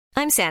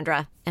I'm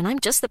Sandra, and I'm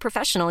just the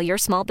professional your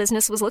small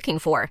business was looking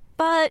for.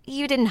 But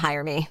you didn't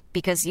hire me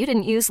because you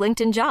didn't use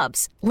LinkedIn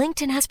Jobs.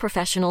 LinkedIn has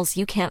professionals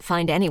you can't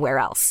find anywhere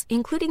else,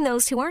 including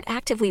those who aren't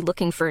actively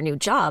looking for a new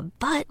job,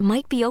 but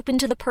might be open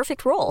to the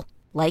perfect role,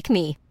 like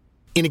me.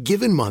 In a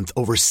given month,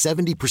 over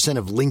 70%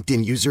 of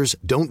LinkedIn users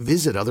don't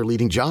visit other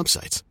leading job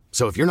sites.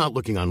 So if you're not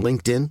looking on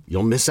LinkedIn,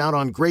 you'll miss out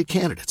on great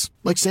candidates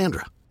like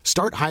Sandra.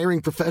 Start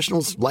hiring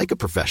professionals like a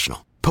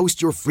professional.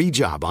 Post your free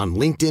job on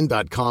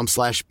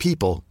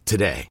linkedin.com/people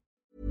today.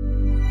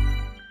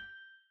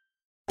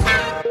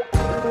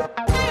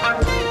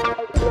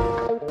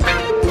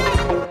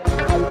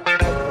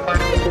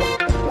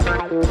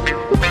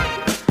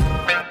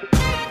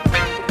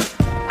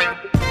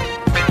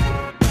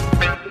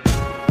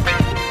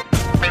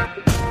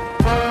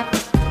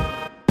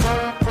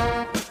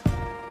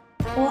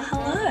 Well,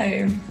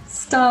 hello.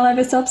 Style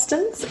Over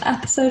Substance,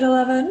 episode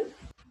 11.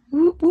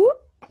 Whoop, whoop.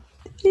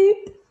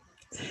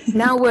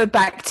 Now we're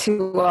back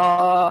to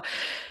our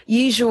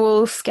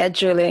usual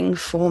scheduling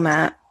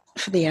format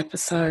for the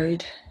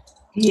episode.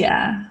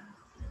 Yeah.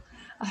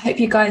 I hope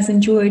you guys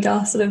enjoyed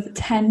our sort of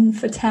 10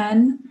 for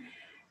 10.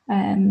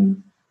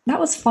 That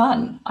was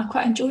fun. I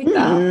quite enjoyed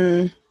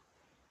that.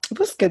 It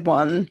was a good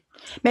one.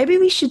 Maybe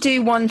we should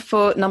do one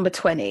for number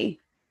 20.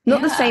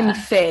 Not the same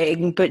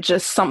thing, but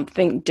just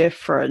something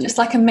different. Just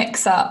like a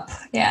mix-up.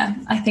 Yeah,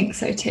 I think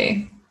so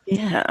too.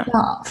 Yeah.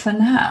 But for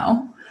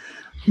now,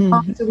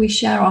 after we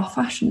share our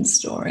fashion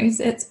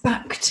stories, it's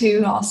back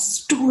to our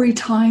story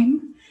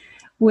time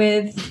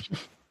with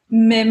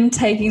Mim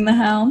taking the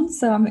helm.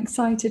 So I'm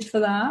excited for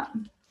that.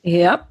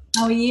 Yep.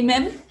 How are you,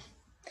 Mim?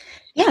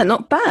 Yeah,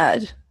 not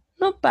bad.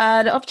 Not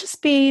bad. I've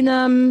just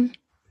been,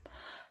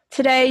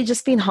 today,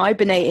 just been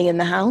hibernating in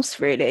the house,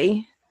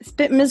 really. It's a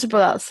bit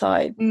miserable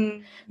outside.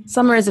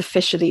 Summer is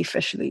officially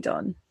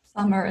done.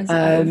 Summer is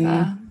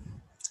over.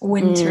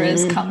 Winter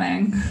is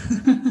coming.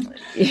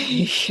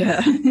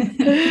 Yeah.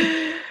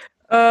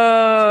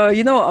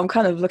 You know what? I'm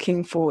kind of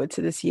looking forward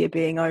to this year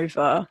being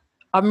over.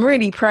 I'm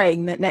really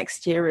praying that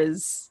next year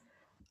is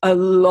a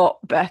lot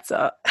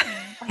better.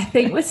 I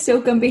think we're still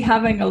going to be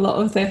having a lot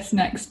of this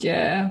next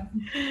year.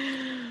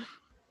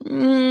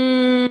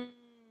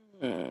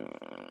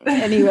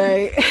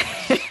 Anyway,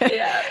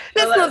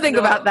 let's not think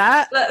about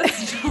that.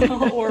 Let's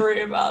not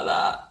worry about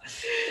that.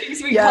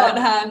 Things we can't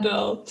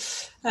handle.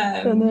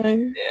 I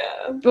know.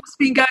 Yeah. What's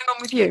been going on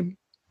with you?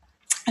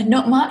 And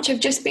not much. I've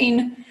just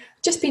been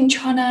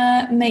trying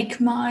to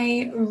make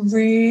my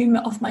room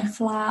of my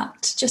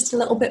flat just a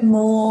little bit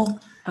more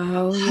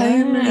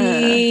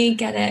homely.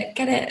 Get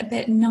it a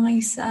bit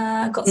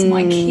nicer. Got some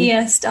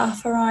IKEA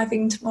stuff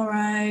arriving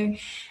tomorrow,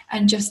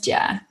 and just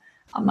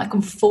I'm like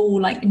on full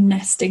like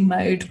nesting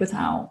mode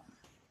without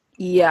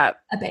a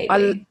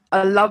baby.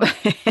 I love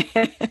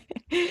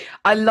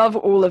I love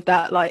all of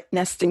that like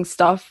nesting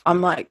stuff.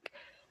 I'm like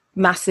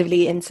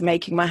massively into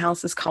making my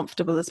house as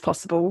comfortable as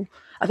possible.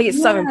 I think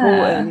it's so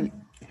important.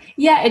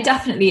 Yeah, it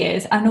definitely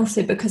is. And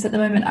also because at the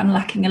moment I'm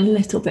lacking a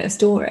little bit of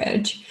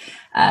storage,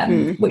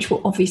 which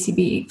will obviously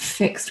be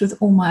fixed with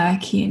all my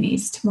IKEA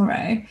needs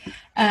tomorrow.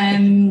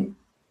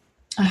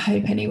 I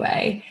hope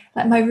anyway.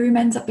 Like my room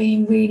ends up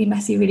being really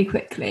messy really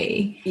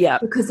quickly. Yeah.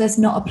 Because there's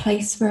not a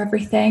place for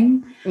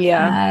everything.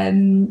 Yeah.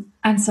 And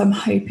so I'm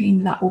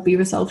hoping that will be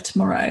resolved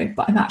tomorrow.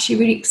 But I'm actually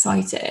really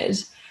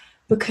excited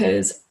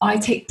because I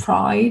take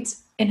pride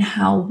in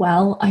how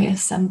well I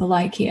assemble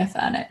IKEA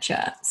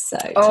furniture. So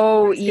it's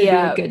gonna be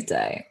a good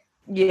day.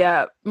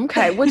 Yeah.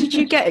 Okay. What did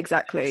you get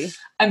exactly?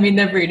 I mean,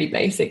 they're really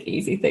basic,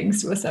 easy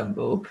things to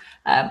assemble.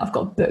 I've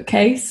got a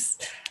bookcase.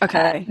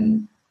 Okay.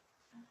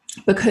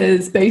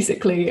 Because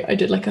basically I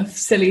did like a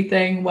silly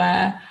thing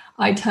where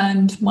I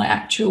turned my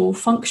actual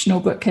functional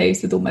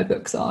bookcase with all my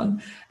books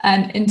on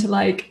and into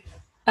like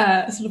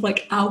sort of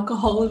like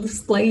alcohol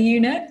display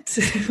unit.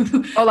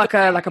 Oh, like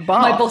a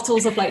bar. My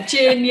bottles of like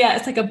gin. Yeah,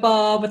 it's like a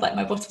bar with like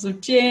my bottles of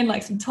gin,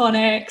 like some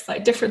tonics,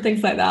 like different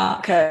things like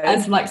that. Okay.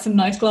 And some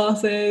nice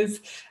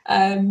glasses.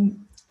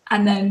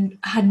 And then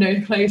had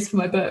no place for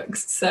my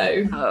books.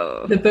 So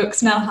the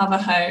books now have a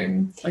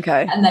home.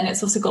 Okay. And then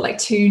it's also got like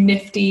 2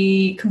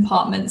 nifty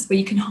compartments where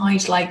you can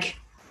hide like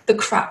the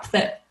crap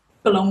that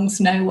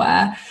belongs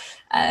nowhere.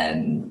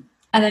 And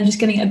then just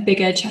getting a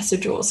bigger chest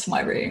of drawers for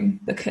my room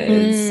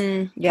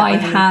because I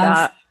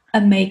have a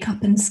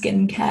makeup and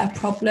skincare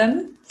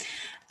problem.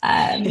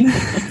 And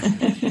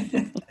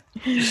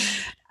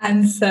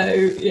so,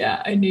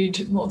 I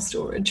need more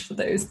storage for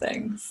those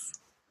things.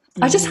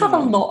 I just have a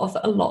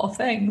lot of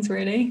things,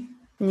 really.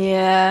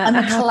 Yeah, I'm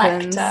a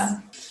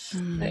collector.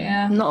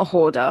 Not a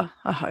hoarder,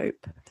 I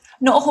hope.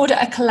 Not a hoarder,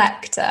 a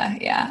collector.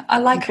 Yeah, I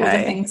like all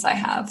the things I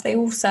have. They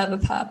all serve a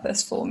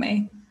purpose for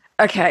me.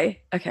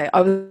 Okay.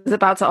 I was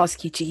about to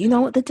ask you, do you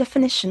know what the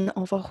definition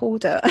of a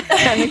hoarder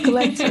and a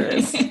collector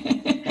is?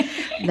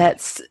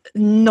 Let's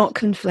not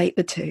conflate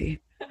the two.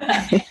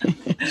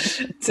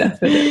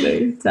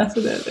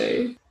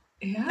 Definitely.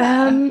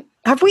 Yeah.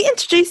 Have we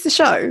introduced the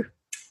show?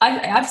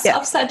 I've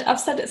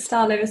said it's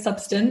Style Over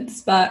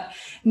Substance, but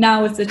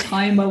now is the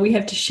time where we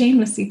have to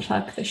shamelessly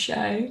plug the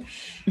show.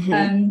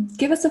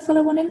 Give us a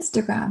follow on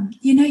Instagram.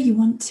 You know you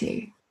want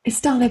to. It's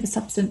Style Over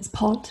Substance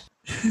Pod.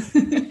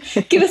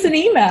 Give us an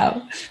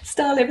email,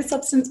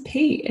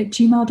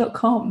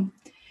 styleoversubstancepete@gmail.com.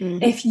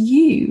 If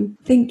you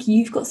think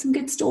you've got some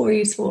good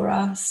stories for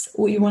us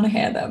or you want to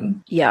hear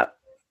them. Yeah,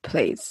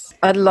 please.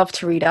 I'd love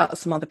to read out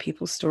some other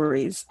people's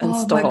stories and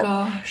stop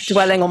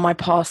dwelling on my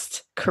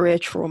past career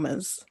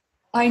traumas.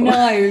 I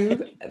know,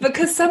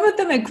 because some of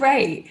them are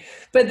great,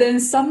 but then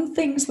some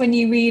things when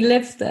you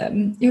relive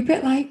them, you're a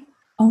bit like,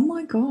 oh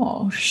my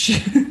gosh.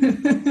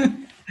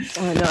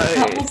 I know.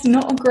 That was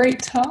not a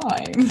great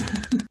time.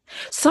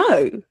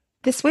 So,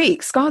 this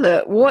week,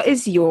 Scarlett, what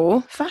is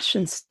your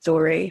fashion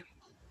story?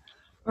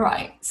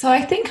 Right. So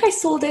I think I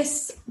saw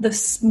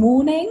this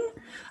morning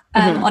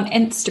on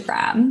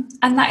Instagram,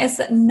 and that is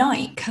that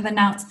Nike have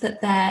announced that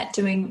they're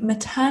doing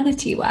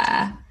maternity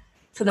wear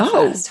for the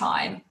first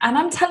time. And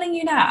I'm telling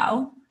you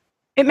now,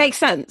 it makes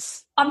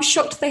sense. I'm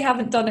shocked they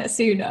haven't done it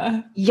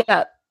sooner.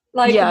 Yeah.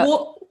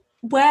 What?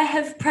 Where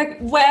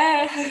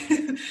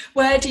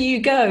do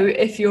you go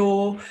if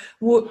you're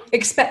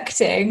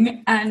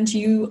expecting and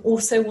you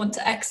also want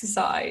to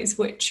exercise,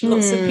 which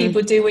lots of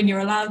people do when you're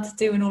allowed to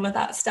do and all of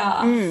that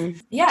stuff?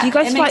 Yeah. Do you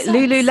guys like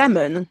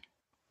Lululemon?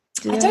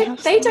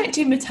 They don't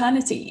do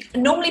maternity.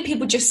 Normally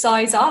people just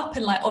size up,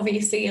 and like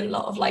obviously a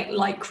lot of like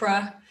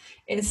Lycra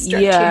is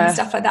stretchy and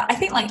stuff like that. I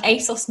think like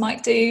ASOS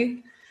might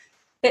do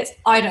bits.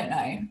 I don't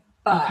know.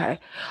 But okay.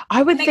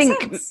 I would think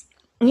sense.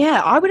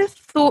 Yeah, I would have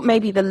thought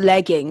maybe the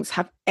leggings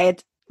have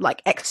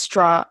like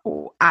extra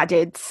or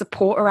added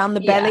support around the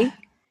belly.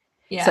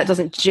 Yeah. So it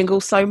doesn't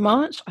jingle so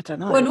much. I don't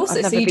know. Well, and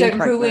also so you don't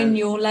ruin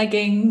your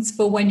leggings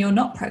for when you're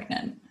not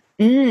pregnant.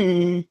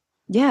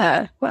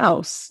 Yeah. What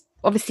else?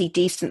 Obviously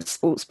decent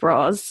sports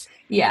bras.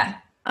 Yeah.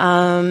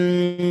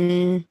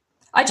 I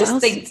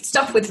just think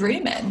stuff with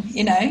room in,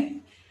 you know?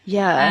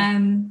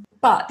 Yeah.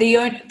 But the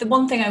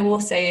one thing I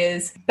will say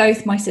is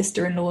both my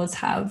sister-in-laws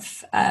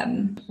have,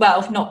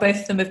 not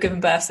both of them have given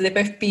birth, so they've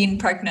both been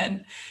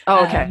pregnant.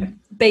 Oh, okay.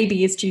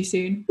 Baby is due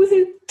soon.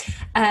 Woohoo!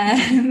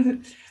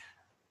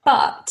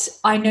 But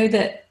I know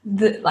that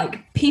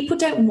like people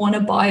don't want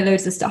to buy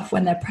loads of stuff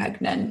when they're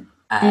pregnant.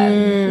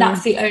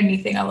 That's the only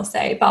thing I will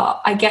say.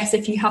 But I guess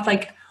if you have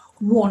like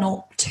one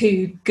or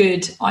two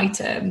good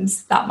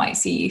items, that might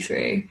see you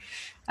through.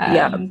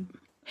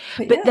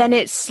 But then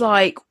it's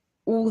like,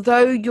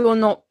 although you're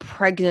not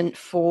pregnant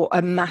for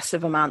a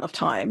massive amount of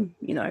time,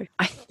 you know,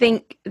 I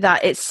think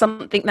that it's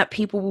something that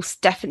people will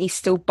definitely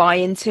still buy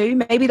into.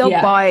 Maybe they'll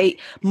buy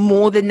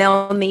more than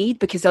they'll need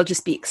because they'll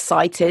just be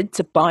excited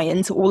to buy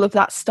into all of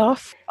that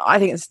stuff. I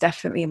think it's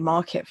definitely a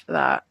market for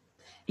that.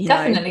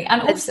 Definitely.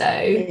 And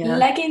also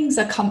leggings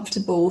are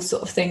comfortable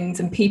sort of things,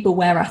 and people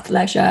wear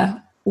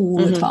athleisure all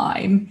the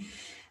time.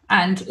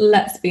 And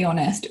let's be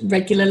honest,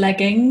 regular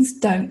leggings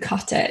don't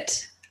cut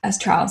it as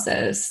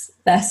trousers.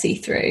 They're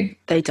see-through.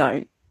 They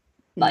don't.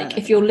 Like,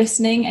 if you're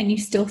listening and you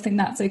still think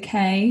that's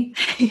okay,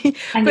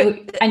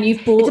 and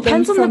you've bought it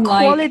depends them on from the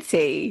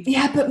quality.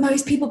 Yeah, but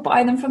most people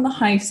buy them from the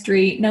high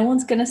street. No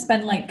one's going to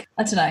spend like,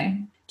 I don't know,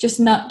 just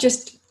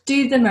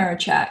do the mirror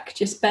check.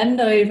 Just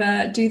bend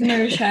over, do the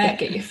mirror check,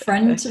 get your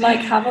friend to like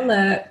have a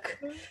look.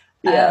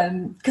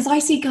 Because I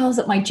see girls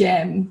at my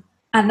gym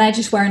and they're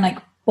just wearing like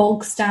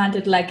bog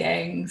standard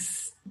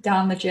leggings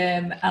down the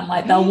gym, and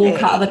like they'll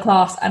walk out of the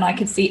class and I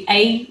could see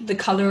the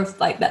colour of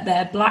like that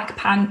their black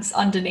pants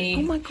underneath.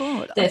 Oh my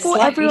god, I thought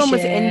everyone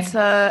was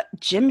into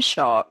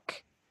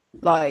Gymshark.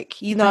 Like,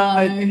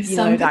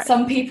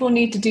 some people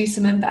need to do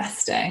some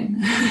investing.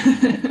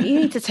 You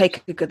need to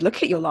take a good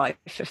look at your life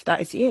if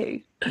that is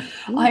you.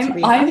 I'm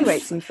reevaluate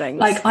some things.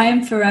 Like, I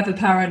am forever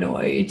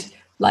paranoid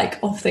like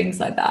of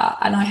things like that,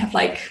 and I have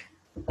like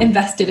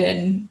invested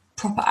in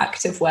proper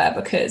active wear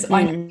because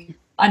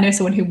I know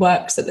someone who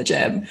works at the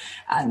gym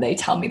and they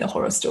tell me the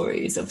horror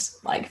stories of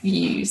like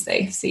views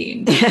they've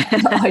seen.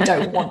 I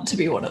don't want to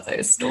be one of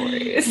those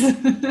stories.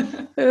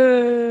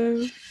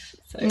 But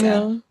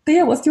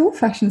yeah, what's your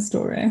fashion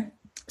story?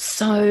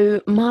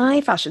 So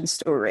my fashion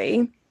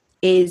story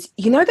is,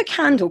 you know, the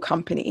candle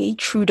company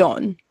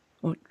Trudon,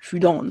 or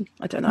Trudon,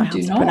 I don't know how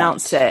to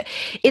pronounce it.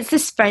 It's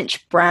this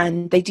French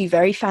brand. They do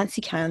very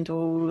fancy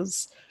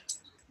candles,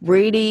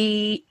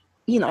 really,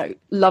 you know,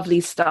 lovely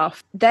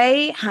stuff.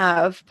 They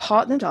have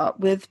partnered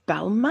up with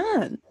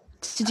Balmain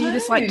to do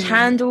this like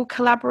candle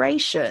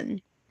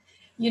collaboration.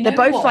 They're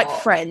both like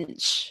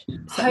French.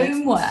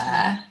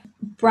 Homeware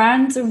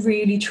brands are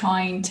really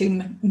trying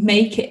to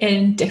make it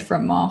in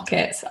different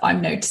markets.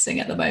 I'm noticing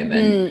at the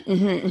moment.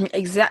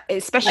 Exactly,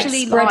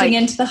 especially like spreading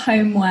into the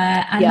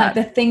homeware and like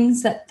the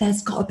things that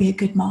there's got to be a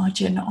good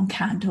margin on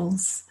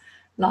candles.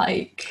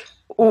 Like,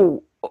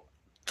 for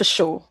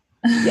sure.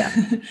 Yeah.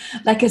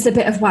 Like it's a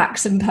bit of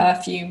wax and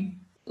perfume,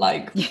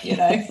 like, you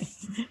know.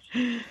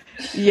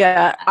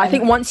 Yeah, I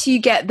think once you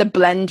get the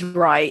blend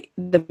right,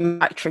 the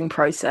manufacturing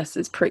process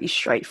is pretty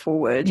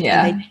straightforward.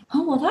 Yeah.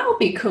 Oh well, that would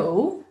be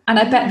cool. And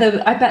I bet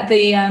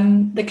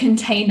the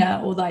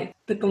container or like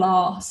the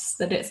glass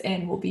that it's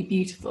in will be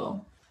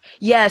beautiful.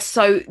 Yeah.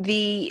 So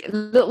the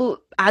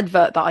little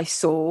advert that I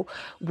saw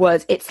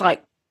was, it's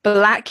like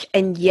black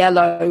and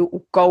yellow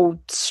or gold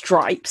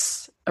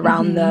stripes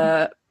around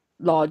the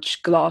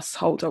large glass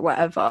holder,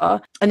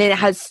 whatever, and then it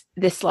has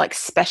this like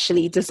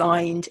specially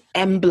designed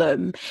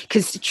emblem,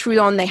 because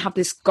Truon, they have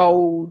this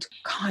gold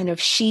kind of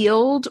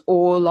shield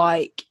or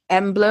like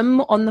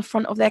emblem on the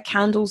front of their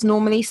candles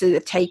normally, so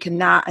they've taken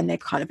that and they've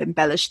kind of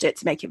embellished it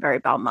to make it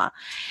very Balmain.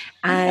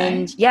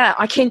 And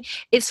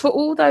it's for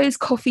all those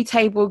coffee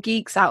table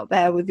geeks out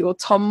there with your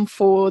Tom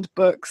Ford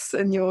books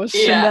and your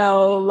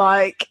Chanel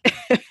like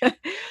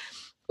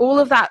all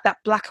of that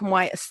black and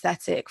white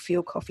aesthetic for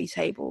your coffee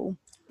table.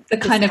 The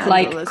kind of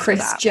like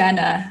Kris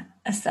Jenner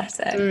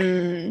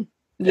aesthetic.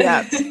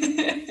 Yeah.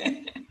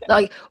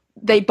 Like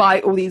they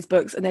buy all these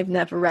books and they've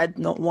never read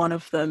not one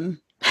of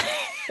them.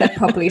 They're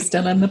probably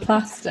still in the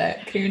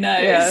plastic. Who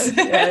knows?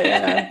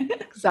 Yeah.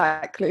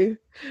 Exactly.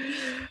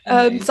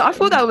 So I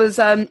thought that was,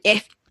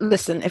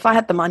 if I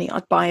had the money,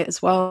 I'd buy it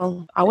as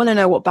well. I want to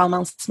know what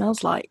Balmain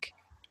smells like.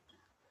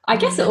 I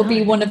guess it'll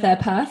be one of their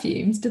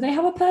perfumes. Do they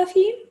have a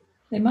perfume?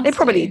 They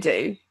probably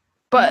do.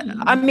 But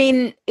I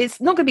mean, it's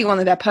not going to be one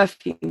of their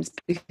perfumes,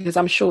 because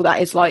I'm sure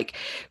that is like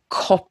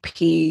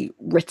copy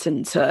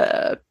written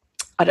to,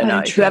 I don't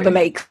know, whoever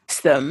makes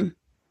them,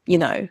 you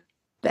know,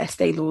 their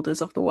Estee Lauders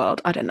of the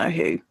world. I don't know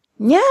who.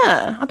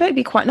 Yeah, I bet it'd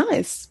be quite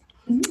nice.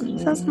 So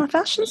that's my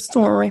fashion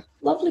story.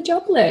 Lovely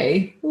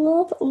jubbly.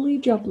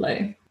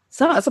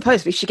 So I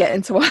suppose we should get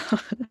into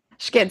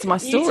my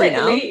story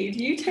now.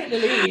 You take the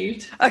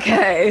lead.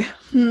 Okay.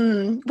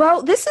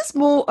 Well, this is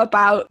more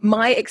about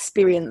my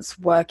experience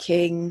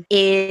working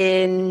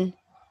in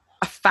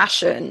a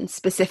fashion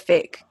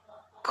specific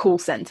call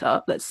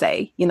center, let's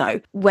say. You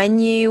know, when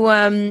you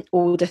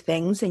order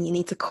things and you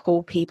need to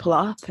call people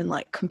up and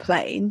like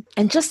complain,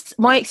 and just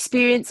my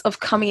experience of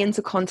coming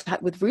into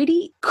contact with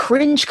really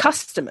cringe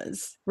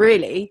customers.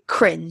 Really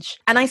cringe.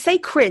 And I say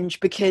cringe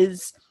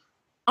because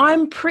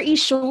I'm pretty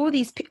sure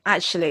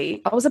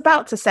actually, I was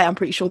about to say I'm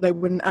pretty sure they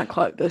wouldn't act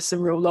like this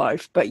in real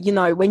life. But, you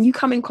know, when you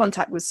come in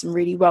contact with some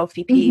really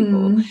wealthy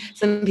people,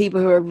 some people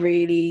who are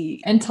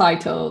really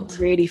entitled,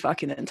 really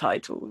fucking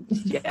entitled.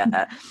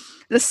 Yeah.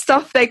 The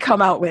stuff they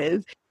come out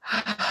with,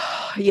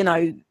 you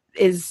know,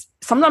 is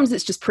sometimes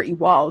it's just pretty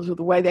wild with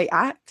the way they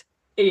act.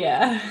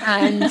 Yeah.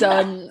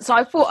 And so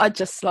I thought I'd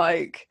just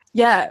like,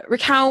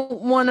 recount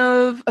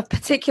a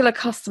particular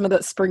customer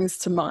that springs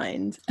to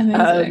mind.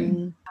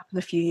 Amazing. Happened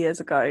a few years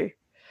ago.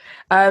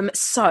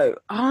 So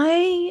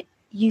I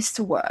used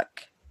to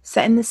work,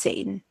 setting the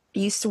scene, I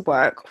used to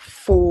work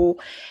for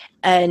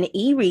an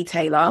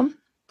e-retailer.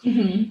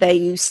 They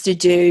used to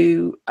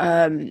do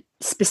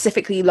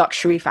specifically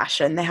luxury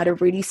fashion. They had a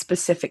really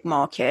specific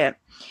market.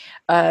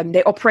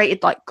 They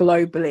operated like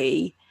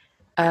globally.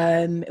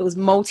 It was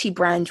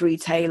multi-brand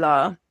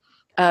retailer.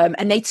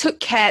 And they took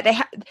care,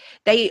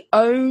 they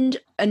owned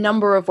a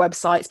number of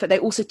websites, but they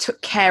also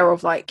took care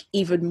of like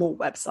even more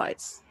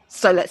websites.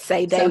 So let's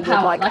say they would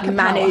like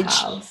manage.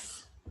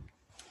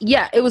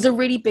 Yeah, it was a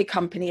really big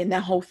company and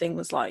their whole thing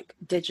was like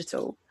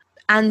digital.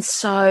 And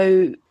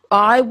so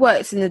I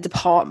worked in the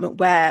department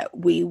where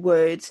we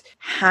would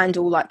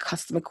handle like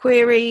customer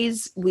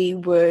queries, we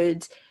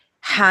would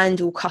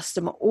handle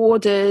customer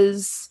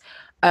orders,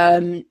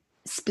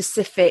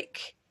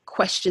 specific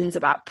questions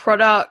about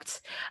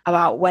product,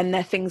 about when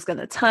their thing's going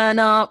to turn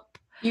up.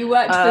 You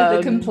worked for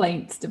the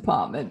complaints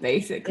department,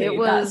 basically.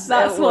 That's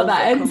what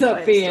that ends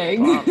up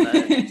being.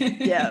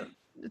 Yeah.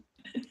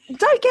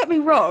 Don't get me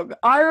wrong.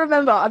 I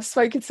remember I've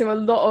spoken to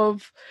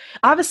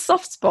I have a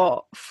soft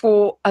spot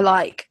for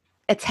a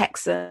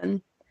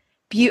Texan,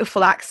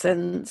 beautiful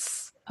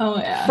accents. Oh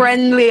yeah.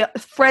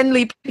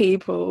 Friendly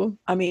people.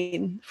 I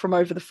mean, from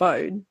over the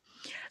phone.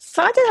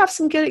 So I did have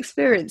some good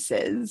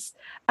experiences.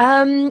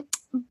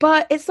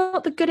 But it's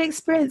not the good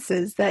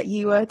experiences that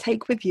you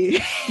take with you.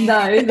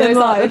 No, those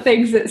are the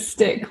things that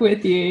stick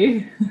with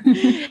you.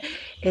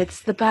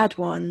 It's the bad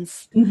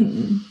ones.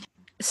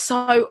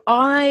 So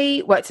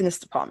I worked in this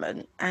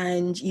department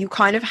and you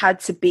kind of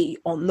had to be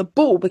on the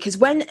ball because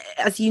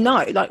as you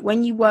know, like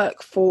when you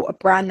work for a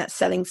brand that's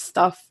selling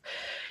stuff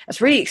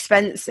that's really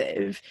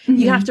expensive,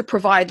 you have to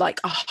provide like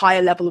a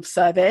higher level of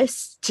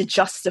service to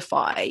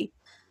justify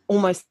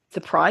almost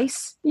the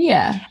price.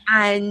 Yeah.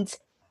 And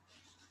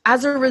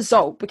as a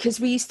result, because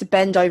we used to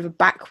bend over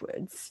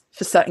backwards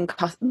for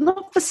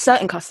not for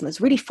certain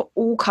customers, really for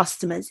all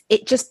customers,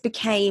 it just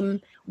became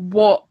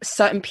what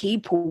certain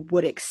people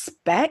would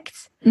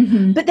expect.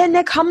 But then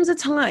there comes a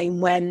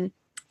time when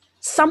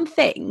some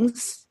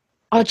things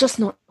are just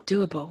not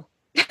doable.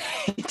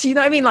 Do you know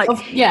what I mean? Like,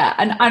 yeah.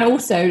 And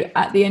also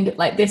at the end,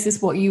 like, this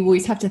is what you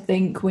always have to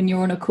think when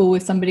you're on a call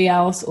with somebody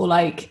else, or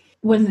like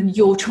when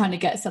you're trying to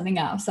get something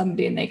out of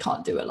somebody and they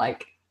can't do it.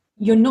 Like,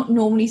 you're not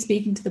normally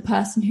speaking to the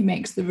person who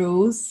makes the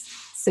rules.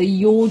 So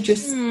you're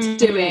just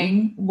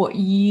doing what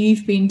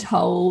you've been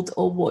told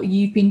or what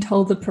you've been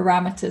told the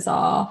parameters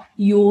are.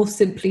 You're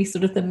simply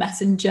sort of the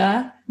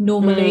messenger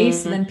normally.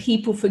 So then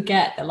people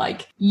forget that,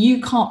 like, you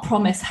can't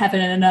promise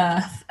heaven and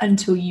earth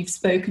until you've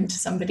spoken to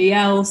somebody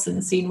else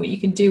and seen what you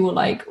can do, or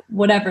like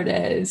whatever it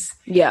is.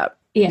 Yeah.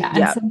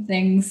 And some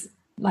things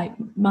like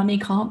money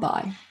can't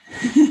buy.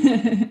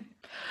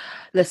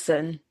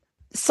 Listen,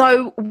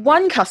 so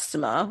one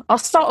customer, I'll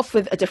start off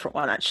with a different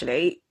one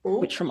actually, Ooh.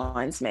 which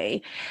reminds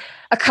me,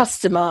 a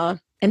customer,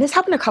 and this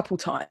happened a couple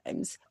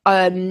times.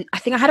 I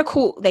think I had a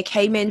call, they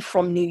came in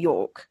from New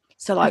York.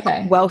 So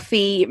like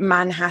wealthy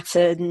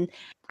Manhattan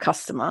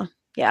customer.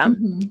 Yeah.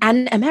 Mm-hmm.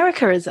 And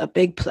America is a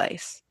big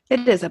place.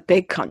 It is a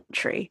big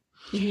country.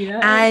 Yeah,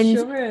 and, it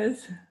sure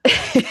is.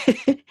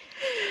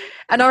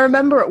 And I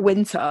remember at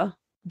winter,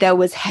 there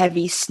was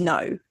heavy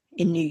snow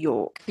in New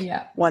York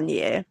one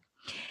year.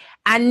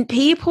 And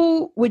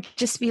people would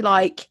just be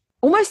like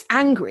almost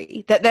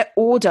angry that their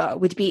order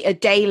would be a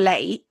day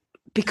late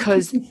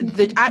because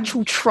the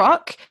actual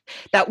truck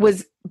that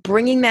was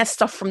bringing their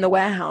stuff from the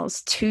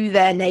warehouse to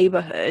their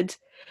neighborhood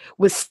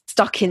was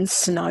stuck in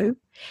snow.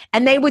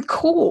 And they would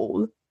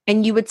call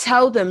and you would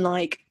tell them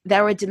like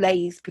there are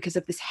delays because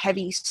of this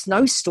heavy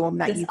snowstorm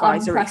that you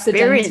guys are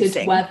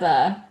experiencing.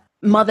 Weather.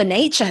 Mother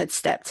Nature had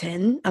stepped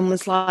in and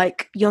was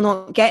like, you're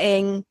not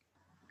getting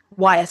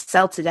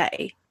YSL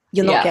today.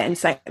 You're not getting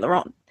Saint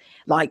Laurent.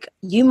 Like,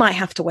 you might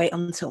have to wait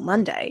until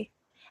Monday.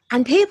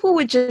 And people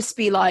would just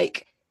be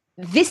like,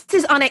 this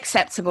is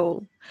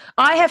unacceptable.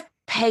 I have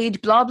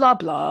paid blah, blah,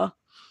 blah.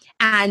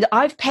 And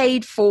I've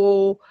paid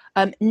for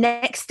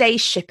next day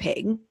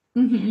shipping.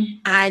 Mm-hmm.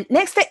 And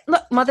next day,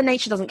 look, Mother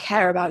Nature doesn't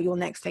care about your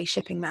next day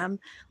shipping, ma'am.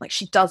 Like,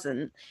 she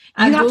doesn't.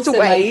 And you have also, to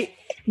wait.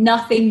 Like,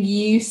 nothing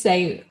you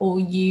say or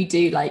you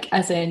do, like,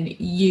 as in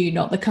you,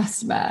 not the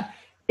customer,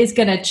 is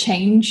going to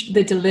change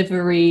the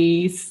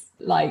delivery's,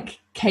 like,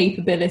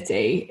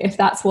 capability. If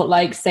that's what,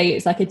 like, say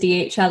it's like a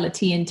DHL, a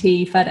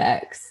TNT,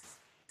 FedEx.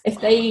 If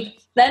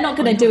they're not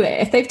going to do it.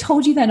 If they've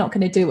told you they're not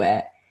going to do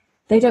it,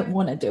 they don't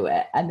want to do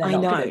it, and they're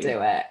not going to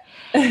do it.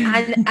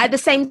 And at the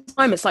same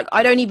time, it's like,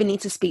 I don't even need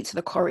to speak to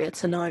the courier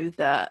to know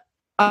that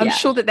I'm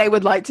sure that they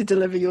would like to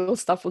deliver your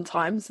stuff on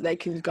time so they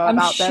can go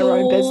about their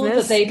own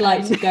business. That they'd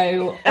like to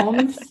go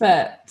on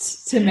foot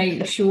to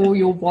make sure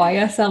your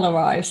YSL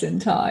arrives in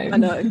time. I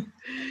know.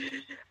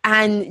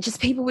 And just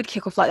people would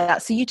kick off like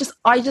that. So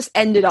I just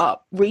ended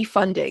up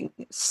refunding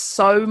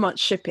so much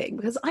shipping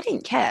because I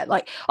didn't care.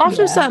 Like,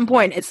 after a certain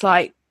point, it's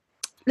like,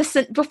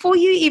 listen, before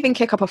you even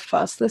kick up a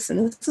fuss,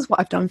 listen, this is what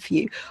I've done for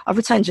you. I've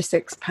returned you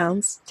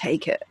 £6.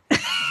 Take it.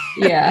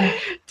 Yeah.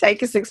 Take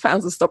your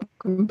 £6 and stop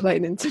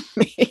complaining to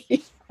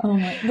me. Oh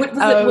my!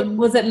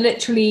 Was it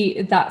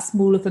literally that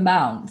small of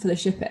amount for the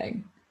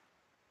shipping?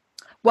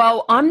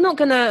 Well, I'm not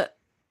gonna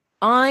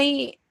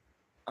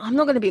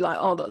be like,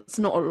 oh, that's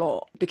not a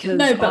lot,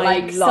 because I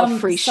love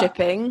free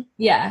shipping.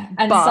 Yeah,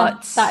 and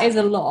that is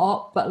a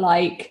lot, but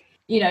like,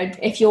 you know,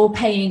 if you're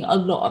paying a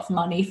lot of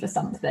money for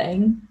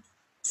something,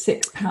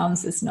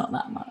 £6 is not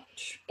that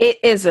much. It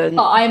isn't.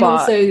 But I'm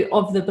also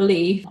of the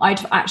belief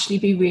I'd actually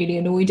be really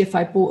annoyed if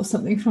I bought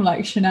something from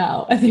like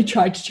Chanel and they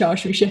tried to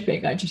charge me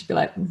shipping. I'd just be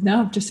like,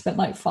 no, I've just spent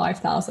like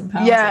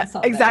 £5,000. Yeah,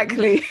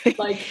 exactly.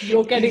 Like,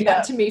 you're getting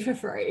that to me for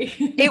free.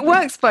 It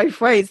works both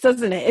ways,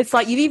 doesn't it? It's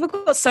like you've either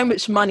got so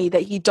much money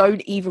that you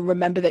don't even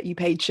remember that you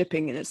paid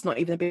shipping and it's not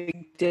even a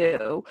big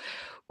deal.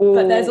 Or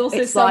but there's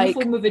also some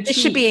form of a cheat. It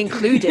should be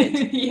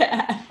included.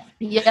 Yeah.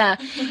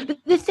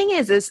 The thing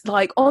is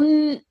like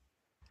on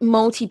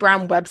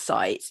multi-brand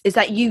websites is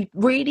that you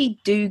really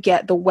do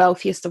get the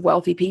wealthiest of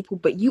wealthy people,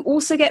 but you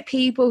also get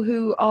people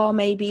who are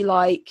maybe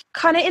like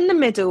kind of in the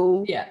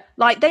middle. Yeah,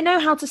 like they know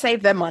how to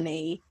save their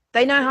money,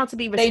 they know how to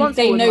be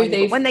responsible. They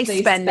know when they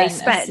spend they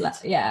spend.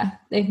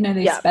 They know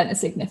they've spent a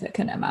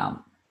significant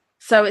amount.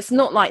 So it's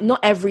not like,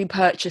 not every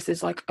purchase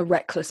is like a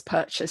reckless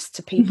purchase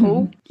to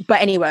people. But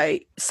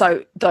anyway,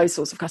 so those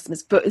sorts of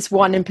customers, but it's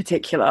one in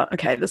particular.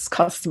 Okay, this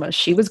customer,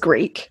 she was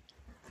Greek.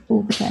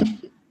 Okay.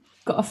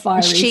 Got a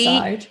fiery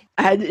side.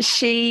 And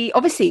she,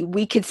 obviously,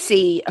 we could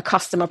see a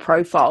customer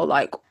profile,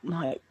 like,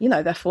 you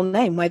know, their full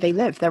name, where they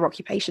live, their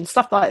occupation,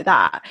 stuff like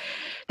that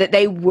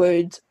they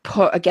would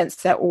put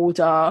against their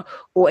order,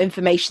 or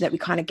information that we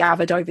kind of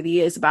gathered over the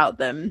years about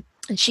them.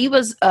 And she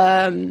was,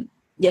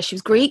 she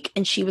was Greek,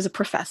 and she was a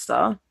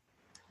professor.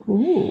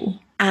 Ooh.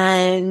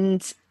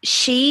 And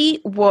she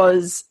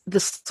was the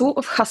sort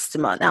of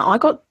customer. Now, I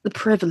got the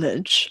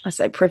privilege,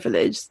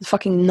 the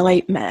fucking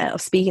nightmare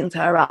of speaking to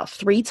her about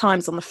 3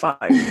 times on the phone.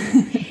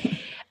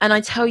 And I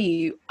tell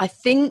you, I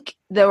think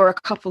there were a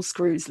couple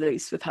screws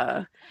loose with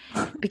her,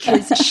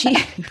 because she...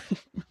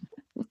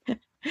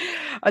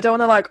 I don't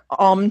want to like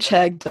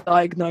armchair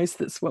diagnose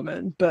this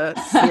woman, but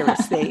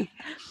seriously.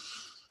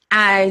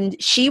 And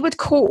she would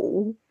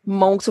call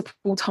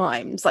multiple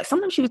times. Like,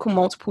 sometimes she would call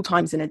multiple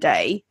times in a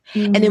day.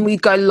 And then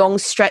we'd go long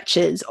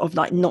stretches of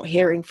like not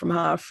hearing from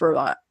her for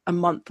like a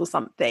month or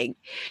something.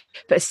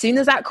 But as soon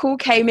as that call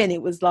came in,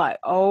 it was like,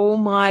 oh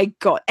my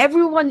God.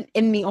 Everyone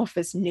in the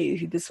office knew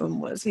who this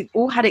one was. We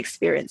all had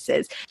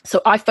experiences.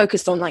 So I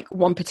focused on like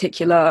one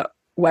particular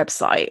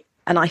website.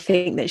 And I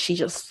think that she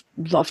just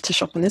loved to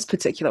shop on this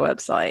particular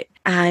website.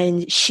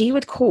 And she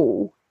would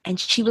call, and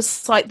she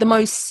was like the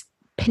most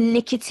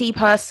panicky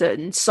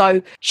person.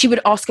 So she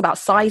would ask about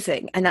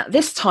sizing. And at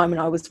this time when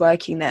I was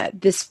working there,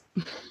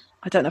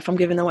 I don't know if I'm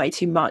giving away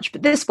too much,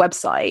 but this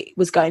website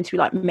was going through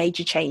like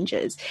major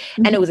changes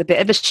and it was a bit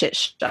of a shit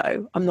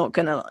show. I'm not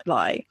going to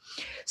lie.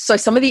 So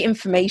some of the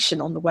information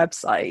on the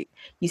website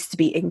used to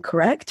be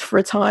incorrect for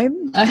a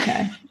time.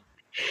 Okay.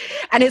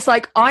 And it's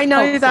like, I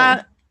know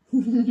that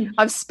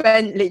I've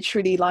spent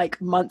literally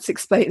like months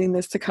explaining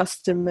this to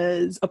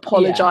customers,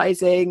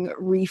 apologizing,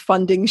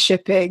 refunding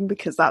shipping,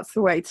 because that's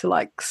the way to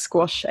like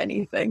squash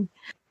anything.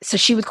 So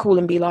she would call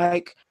and be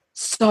like,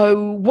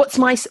 so what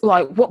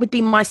would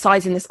be my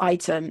size in this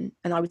item?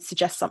 And I would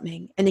suggest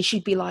something. And then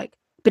she'd be like,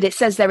 but it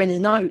says there in the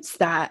notes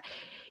that,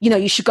 you know,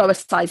 you should go a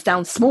size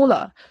down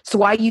smaller. So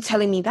why are you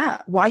telling me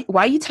that? Why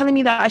are you telling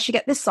me that I should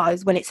get this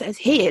size when it says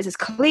here, it says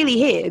clearly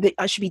here that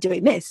I should be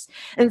doing this?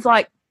 And it's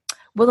like,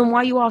 well, then why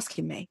are you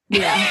asking me?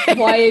 Yeah.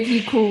 Why have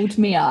you called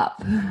me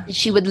up?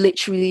 She would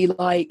literally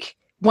like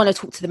want to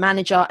talk to the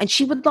manager and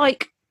she would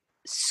like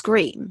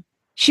scream.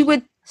 She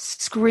would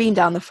scream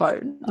down the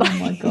phone. Oh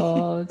my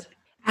God.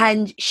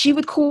 And she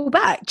would call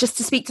back just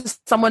to speak to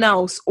someone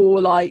else, or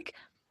like,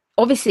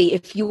 obviously,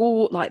 if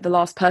you're like the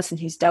last person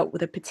who's dealt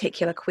with a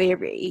particular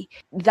query,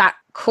 that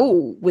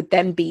call would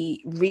then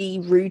be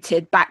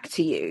rerouted back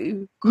to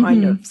you,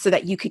 kind of, so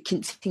that you could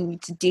continue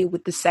to deal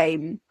with the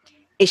same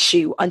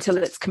issue until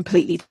it's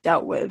completely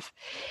dealt with.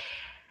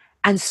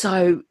 And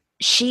so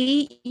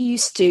she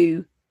used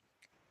to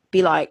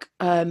be like,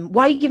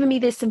 why are you giving me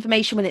this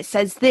information when it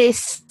says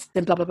this,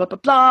 and blah, blah, blah, blah,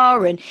 blah.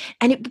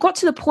 And it got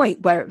to the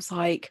point where it was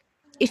like,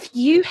 if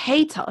you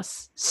hate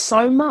us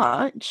so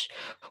much,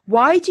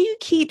 why do you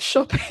keep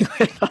shopping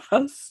with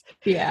us?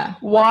 Yeah.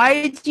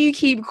 Why do you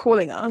keep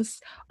calling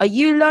us? Are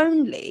you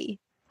lonely?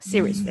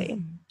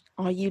 Seriously,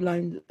 are you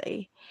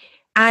lonely?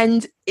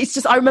 And it's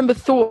just, I remember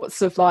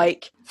thoughts of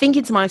like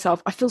thinking to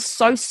myself, I feel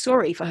so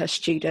sorry for her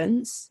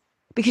students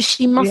because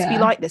she must be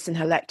like this in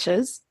her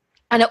lectures.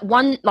 And at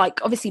one,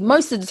 like, obviously,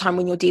 most of the time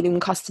when you're dealing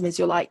with customers,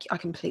 you're like, I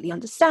completely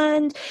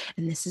understand.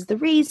 And this is the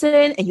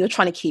reason. And you're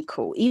trying to keep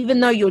cool, even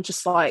though you're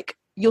just like,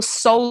 your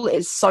soul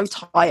is so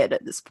tired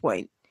at this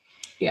point.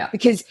 Yeah.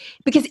 Because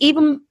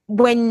even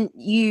when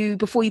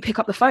before you pick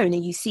up the phone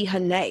and you see her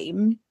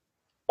name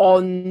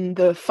on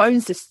the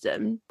phone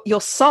system, your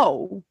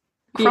soul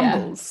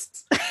crumbles.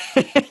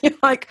 Yeah. You're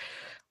like,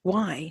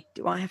 why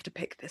do I have to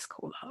pick this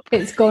call up?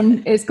 It's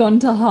gone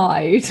to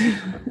hide.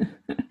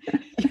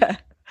 Yeah.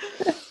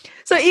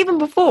 So even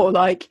before,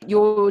 like,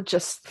 you're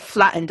just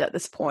flattened at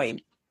this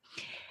point.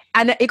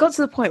 And it got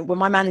to the point where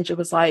my manager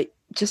was like,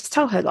 just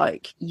tell her,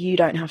 like, you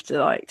don't have to,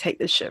 like, take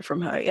this shit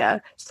from her, yeah?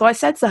 So I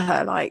said to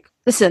her, like,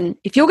 listen,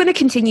 if you're going to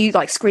continue,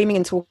 like, screaming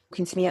and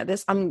talking to me at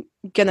this, I'm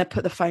going to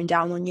put the phone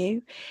down on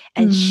you.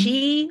 And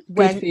she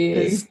went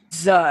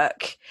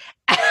berserk.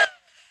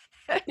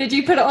 Did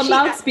you put it on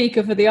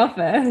loudspeaker for the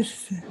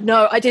office?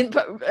 No, I didn't.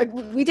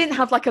 We didn't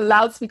have, like, a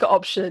loudspeaker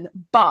option,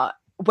 but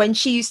when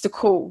she used to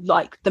call,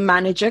 like, the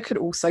manager could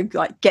also,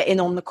 like, get in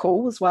on the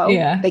call as well.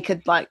 Yeah. They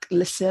could, like,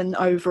 listen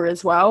over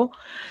as well.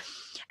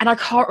 And I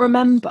can't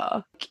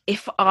remember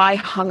if I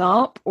hung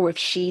up or if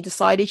she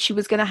decided she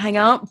was going to hang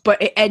up,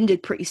 but it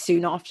ended pretty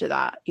soon after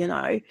that, you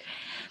know.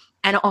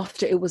 And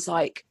after, it was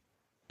like,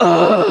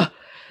 I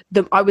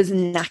was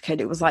knackered.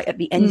 It was like at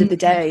the end of the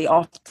day,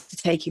 after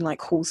taking like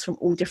calls from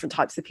all different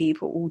types of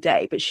people all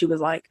day, but she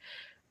was like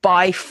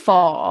by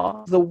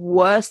far the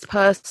worst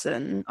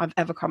person I've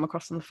ever come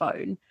across on the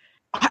phone.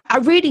 I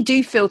really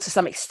do feel to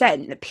some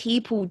extent that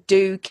people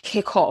do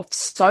kick off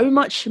so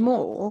much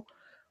more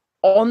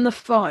on the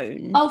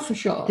phone, for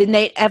sure, than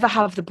they'd ever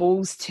have the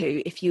balls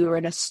to if you were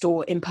in a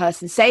store in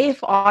person. Say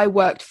if I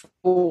worked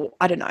for,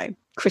 I don't know,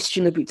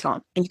 Christian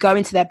Louboutin, and you go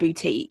into their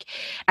boutique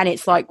and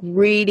it's like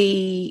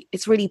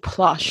it's really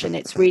plush and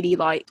it's really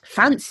like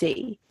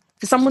fancy.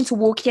 For someone to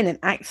walk in and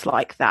act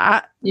like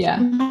that,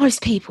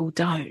 most people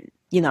don't,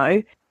 you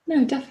know?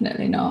 No,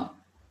 definitely not.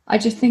 I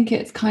just think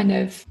it's kind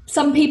of,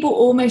 some people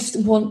almost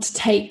want to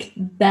take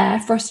their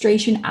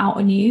frustration out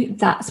on you.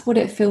 That's what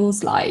it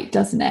feels like,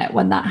 doesn't it,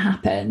 when that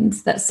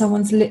happens, that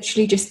someone's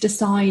literally just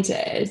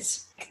decided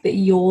that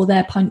you're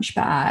their punch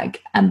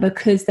bag, and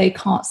because they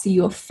can't see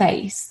your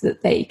face,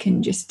 that they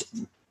can just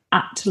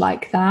act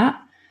like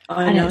that.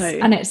 I know.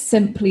 And it's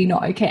simply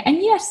not okay.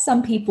 And yes,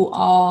 some people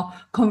are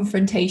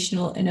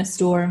confrontational in a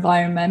store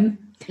environment,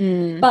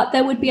 but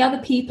there would be other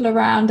people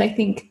around. I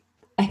think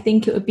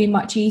it would be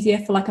much easier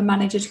for like a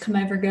manager to come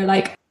over and go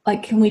like,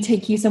 can we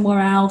take you somewhere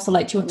else? Or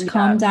like, do you want to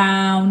calm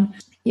down?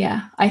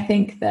 Yeah, I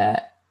think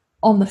that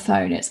on the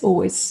phone, it's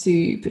always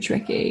super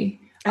tricky.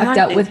 I've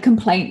dealt with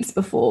complaints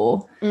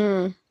before,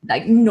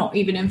 like not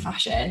even in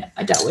fashion.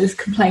 I dealt with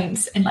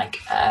complaints in like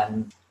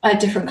a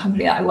different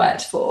company that I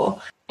worked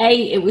for.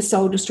 It was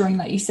soul destroying,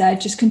 like you said,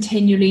 just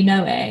continually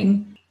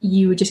knowing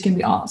you were just going to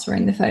be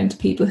answering the phone to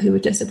people who were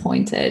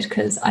disappointed,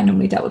 because I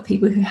normally dealt with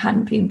people who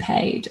hadn't been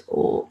paid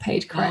or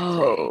paid correctly.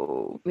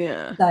 Oh,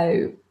 yeah.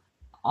 So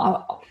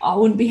I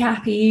wouldn't be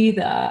happy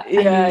either. And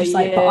you're just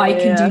like, but I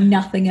can do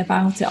nothing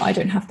about it. I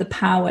don't have the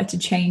power to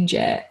change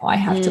it. I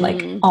have to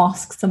like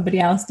ask somebody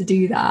else to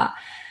do that.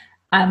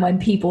 And when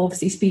people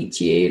obviously speak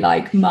to you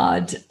like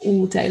mud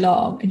all day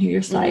long, and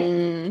you're just like,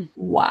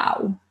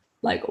 wow.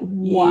 Like,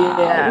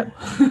 wow.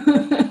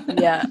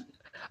 Yeah.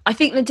 I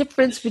think the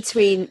difference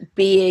between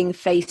being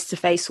face to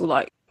face or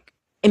like,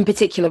 in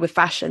particular with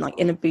fashion, like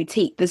in a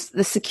boutique, there's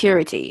the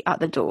security at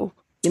the door,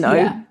 you know?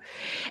 Yeah.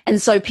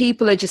 And so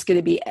people are just going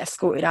to be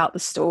escorted out the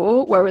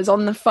store, whereas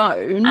on the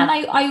phone. And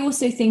I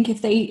also think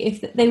if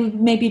they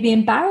would maybe be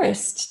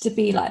embarrassed to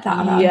be like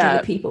that around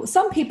other people.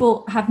 Some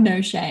people have no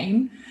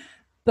shame,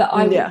 but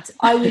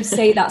I would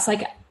say that's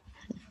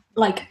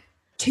like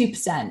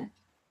 2%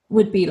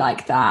 would be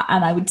like that.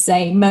 And I would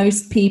say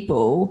most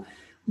people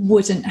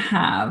wouldn't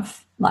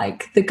have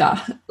like the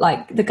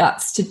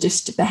guts to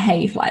just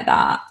behave like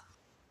that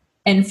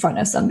in front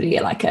of somebody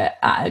like at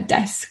a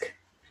desk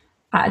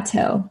at a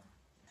till.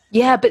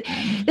 Yeah, but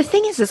the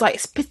thing is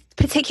like,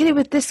 particularly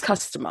with this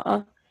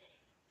customer,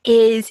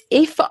 is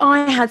if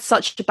I had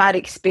such a bad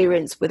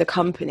experience with a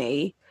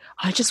company,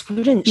 I just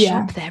wouldn't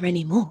shop there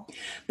anymore.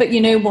 But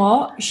you know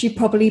what? She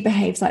probably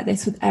behaves like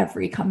this with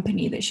every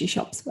company that she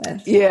shops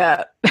with.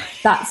 Yeah.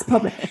 That's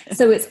probably,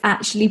 so it's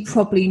actually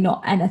probably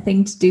not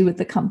anything to do with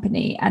the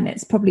company, and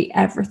it's probably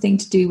everything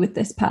to do with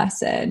this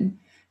person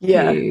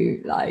who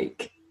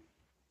like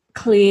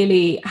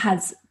clearly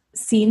has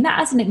seen that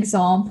as an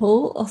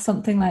example or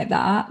something like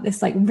that,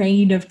 this like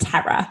reign of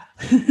terror.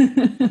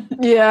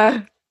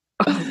 Yeah.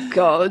 Oh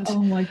god.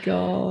 Oh my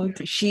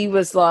god. She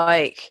was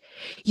like,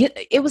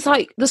 it was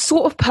like the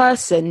sort of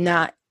person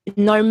that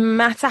no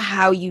matter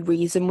how you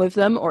reason with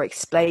them or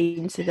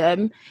explain to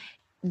them,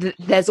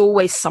 there's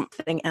always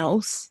something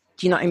else.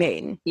 Do you know what I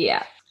mean?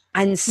 Yeah.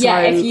 And so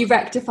if you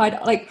rectified,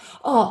 like,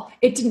 oh,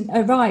 it didn't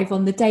arrive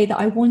on the day that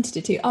I wanted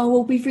it to. Oh,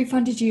 well, we've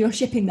refunded you your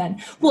shipping then.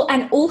 Well,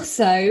 and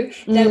also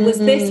there was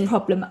this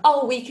problem.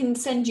 Oh, we can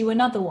send you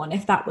another one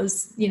if that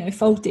was,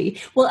 faulty.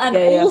 Well, and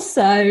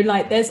also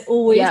like there's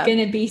always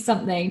going to be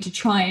something to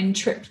try and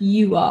trip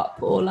you up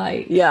or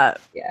like. Yeah.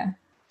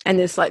 And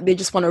it's like they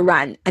just want to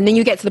rant. And then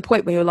you get to the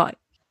point where you're like,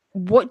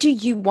 what do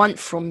you want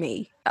from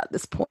me at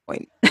this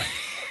point?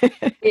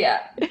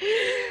 Yeah.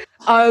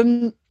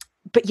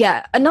 But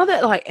yeah, another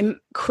like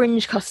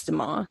cringe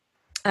customer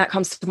that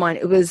comes to mind.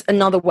 It was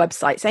another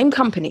website, same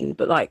company,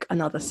 but like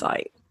another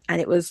site. And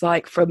it was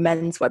like for a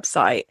men's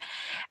website.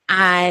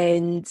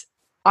 And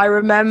I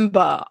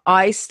remember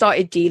I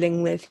started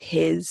dealing with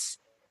his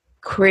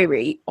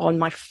query on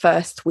my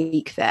first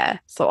week there.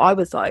 So I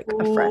was like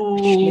a fresh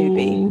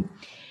newbie.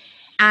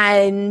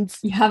 And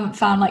you haven't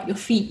found like your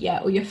feet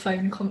yet or your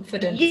phone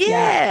confidence yet.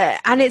 Yeah.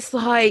 And it's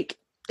like,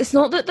 it's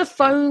not that the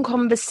phone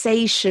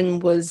conversation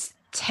was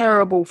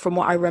terrible from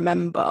what I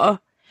remember.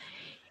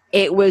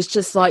 It was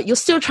just like you're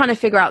still trying to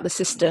figure out the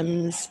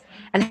systems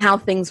and how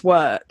things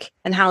work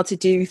and how to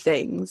do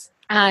things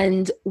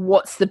and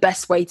what's the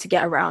best way to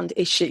get around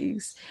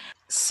issues.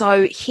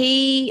 So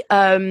he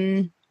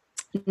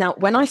now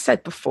when I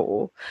said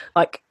before,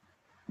 like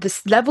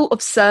this level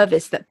of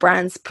service that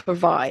brands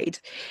provide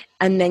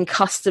and then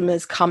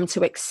customers come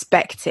to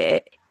expect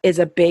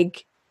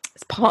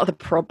it's part of the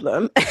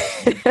problem.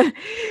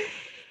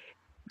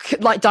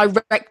 Like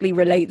directly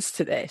relates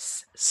to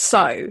this.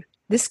 So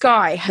this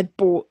guy had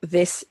bought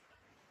this,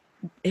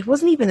 it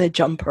wasn't even a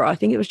jumper, I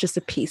think it was just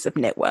a piece of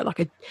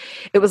knitwear,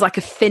 it was like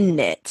a thin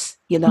knit,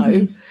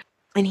 and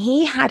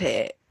he had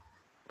it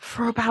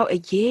for about a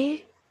year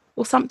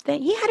or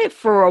something. He had it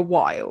for a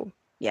while.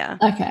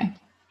 Okay.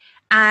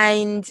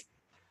 And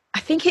I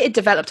think it had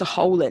developed a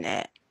hole in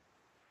it.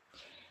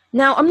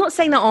 Now, I'm not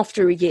saying that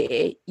after a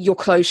year your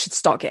clothes should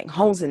start getting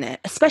holes in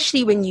it,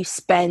 especially when you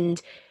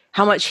spend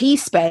how much he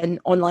spent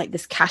on like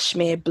this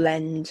cashmere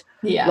blend,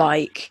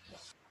 like,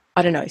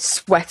 I don't know,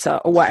 sweater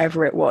or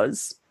whatever it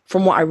was.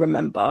 From what I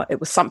remember, it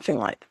was something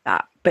like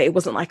that, but it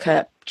wasn't like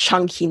a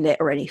chunky knit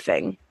or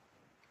anything.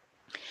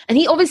 And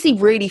he obviously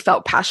really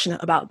felt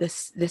passionate about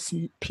this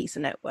piece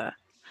of knitwear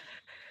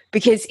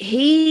because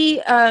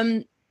he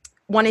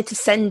wanted to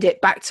send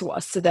it back to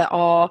us so that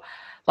our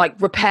like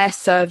repair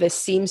service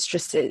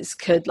seamstresses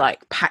could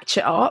like patch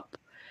it up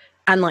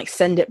and like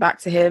send it back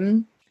to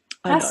him.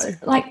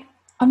 That's like,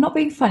 I'm not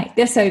being funny.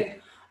 So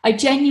I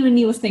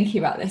genuinely was thinking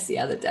about this the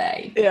other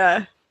day.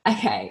 Yeah.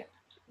 Okay.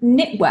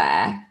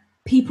 Knitwear.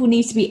 People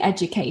need to be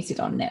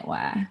educated on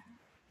knitwear.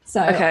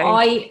 So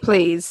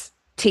please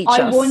teach us.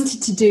 I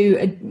wanted to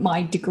do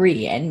my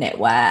degree in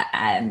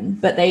knitwear,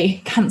 but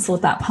they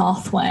cancelled that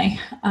pathway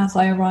as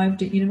I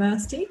arrived at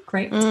university.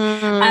 Great.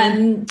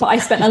 But I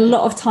spent a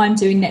lot of time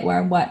doing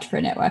knitwear and worked for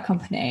a knitwear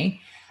company.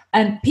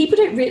 And people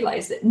don't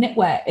realise that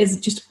knitwear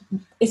is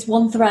it's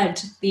one thread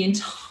the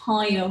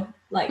entire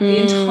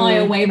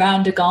way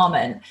around a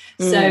garment.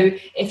 So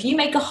if you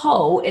make a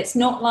hole, it's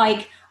not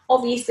like,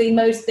 obviously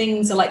most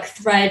things are like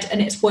thread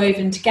and it's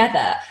woven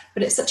together,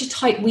 but it's such a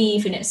tight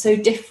weave and it's so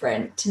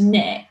different to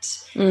knit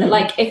that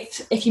like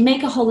if you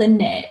make a hole in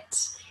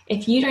knit,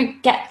 if you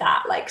don't get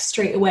that like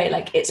straight away,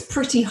 like it's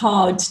pretty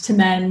hard to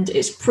mend.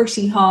 It's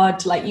pretty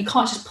hard, like you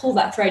can't just pull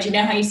that thread. You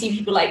know how you see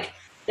people like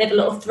they have a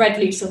little thread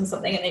loose on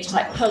something and they just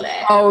like pull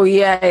it. Oh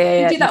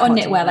yeah. You do that on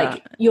knitwear,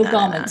 like your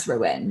garment's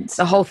ruined.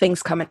 The whole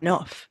thing's coming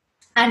off.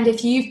 And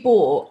if you've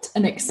bought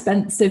an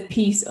expensive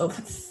piece of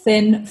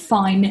thin,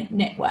 fine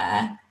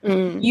knitwear,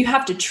 you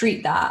have to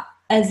treat that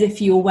as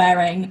if you're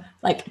wearing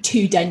like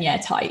 2 denier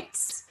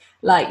tights.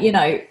 Like, you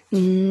know,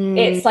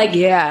 it's like,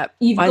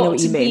 you've got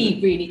to be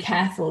really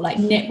careful. Like,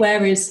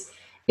 knitwear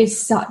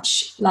is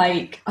such,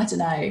 like, I don't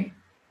know,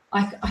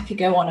 I could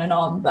go on and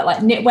on, but like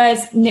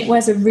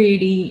knitwear's a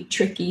really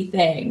tricky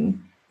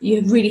thing.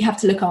 You really have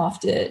to look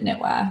after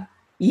knitwear.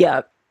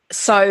 Yeah.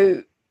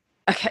 So,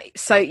 okay.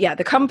 So yeah,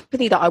 the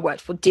company that I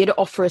worked for did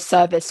offer a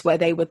service where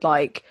they would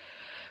like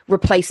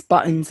replace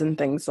buttons and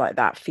things like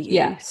that for you.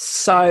 Yeah.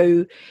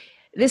 So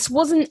this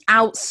wasn't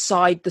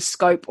outside the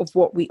scope of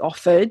what we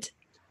offered.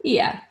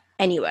 Yeah.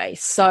 Anyway,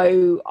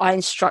 so I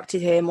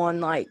instructed him on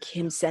like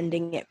him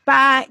sending it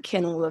back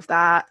and all of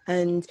that.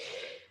 And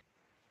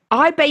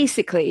I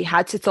basically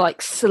had to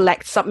like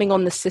select something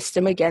on the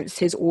system against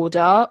his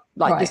order,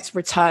 like this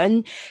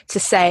return, to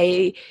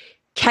say,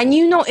 can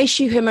you not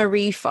issue him a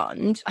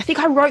refund? I think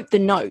I wrote the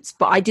notes,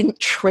 but I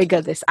didn't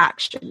trigger this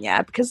action,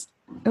 because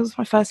it was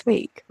my first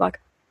week. Like,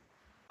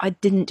 I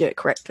didn't do it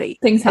correctly.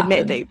 Things happen.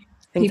 Admittedly,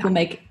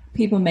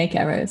 people make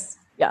errors.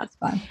 Yeah. It's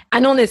fine.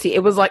 And honestly,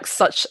 it was like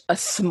such a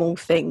small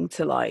thing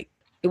to like,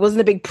 it wasn't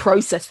a big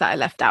process that I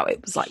left out.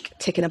 It was like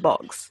ticking a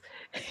box.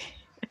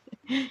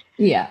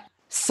 Yeah.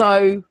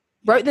 So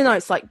wrote the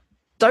notes like,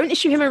 don't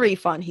issue him a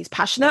refund. He's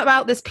passionate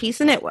about this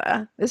piece of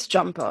knitwear, this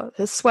jumper,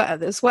 this sweater,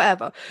 this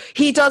whatever.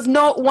 He does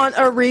not want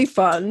a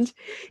refund.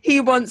 He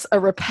wants a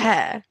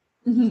repair.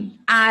 Mm-hmm.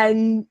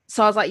 And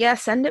so I was like, yeah,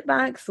 send it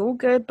back. It's all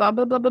good, blah,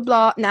 blah, blah, blah,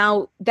 blah.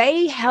 Now,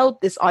 they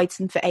held this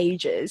item for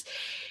ages.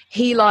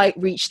 He like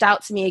reached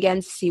out to me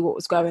again to see what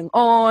was going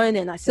on.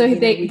 And I said, so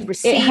we'd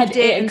received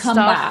it and come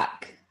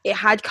back. It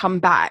had come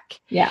back.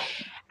 Yeah.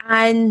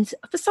 And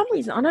for some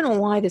reason, I don't know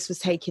why this was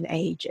taking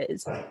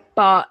ages,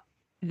 but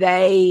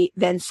they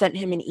then sent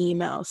him an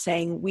email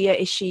saying, we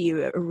issue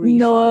you a refund.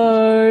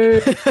 No.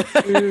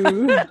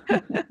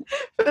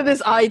 For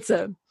this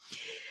item.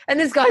 And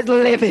this guy's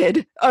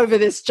livid over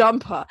this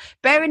jumper.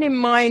 Bearing in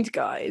mind,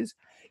 guys,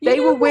 they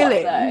were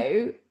willing.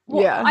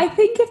 Yeah. I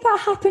think if that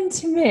happened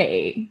to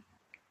me,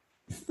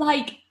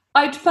 like,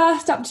 I'd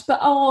first up to, but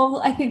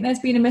I think there's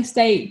been a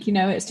mistake,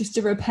 it's just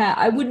a repair.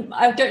 I don't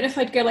know if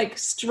I'd go like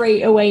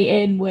straight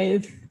away in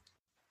with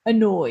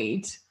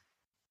annoyed.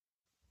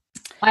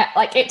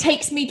 It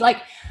takes me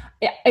like,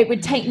 it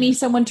would take me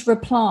someone to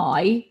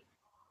reply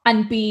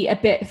and be a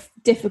bit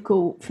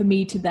difficult for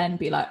me to then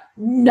be like,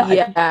 no,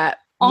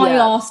 I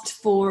asked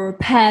for a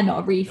repair, not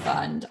a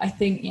refund. I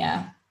think,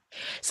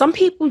 some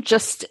people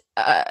just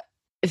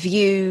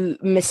view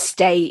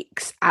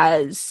mistakes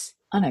as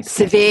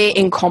severe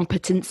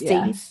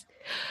incompetencies.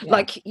 Yeah.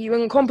 Like, you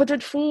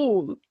incompetent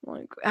fool.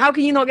 Like, how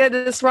can you not get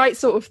this right,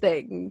 sort of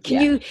thing?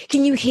 Can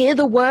you hear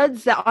the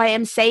words that I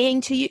am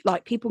saying to you?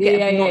 Like, people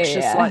get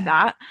obnoxious like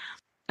that.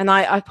 And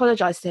I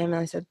apologized to him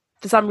and I said,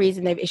 for some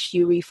reason they've issued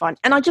you a refund.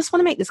 And I just want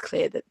to make this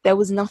clear that there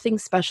was nothing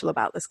special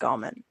about this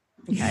garment.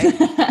 Okay.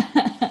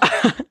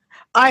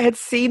 I had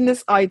seen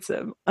this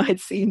item. I had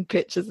seen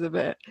pictures of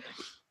it.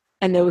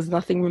 And there was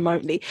nothing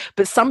remotely.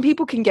 But some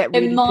people can get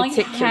really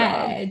particular.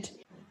 Head,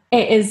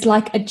 it is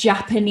like a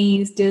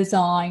Japanese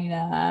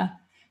designer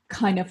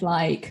kind of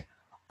like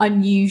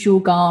unusual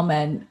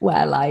garment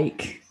where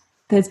like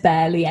there's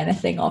barely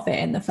anything of it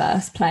in the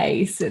first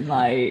place, and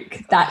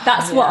like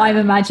that's what I'm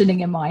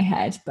imagining in my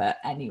head. But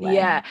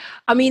anyway,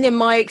 I mean, in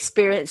my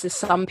experiences,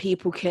 some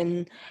people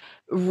can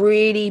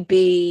really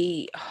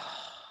be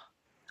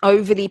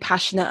overly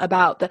passionate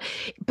about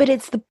but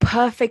it's the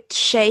perfect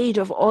shade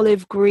of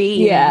olive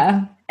green.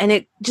 And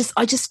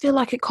I just feel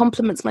like it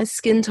complements my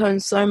skin tone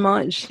so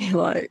much.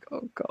 Like,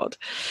 oh God.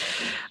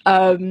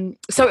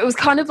 So it was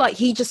kind of like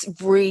he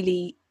just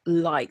really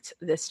liked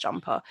this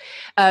jumper.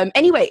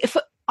 Anyway, if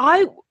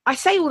I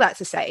say all that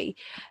to say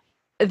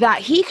that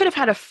he could have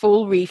had a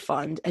full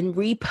refund and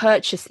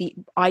repurchase the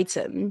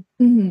item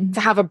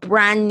to have a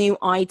brand new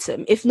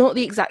item, if not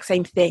the exact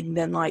same thing,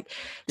 then like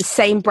the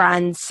same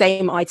brand,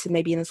 same item,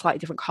 maybe in a slightly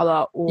different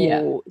color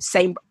or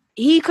same.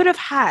 He could have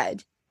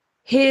had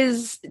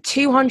his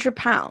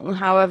 £200,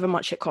 however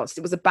much it cost,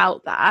 it was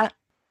about that,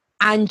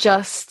 and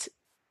just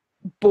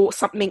bought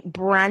something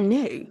brand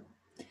new.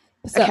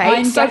 So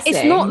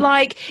it's not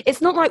like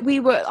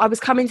I was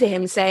coming to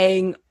him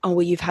saying, oh,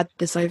 well, you've had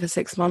this over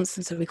 6 months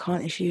and so we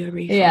can't issue you a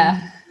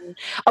refund.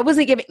 I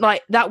wasn't giving,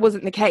 like, that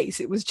wasn't the case.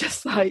 It was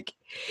just like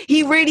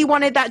he really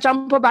wanted that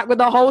jumper back with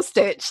the hole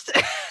stitched.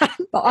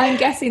 But I'm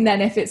guessing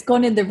then if it's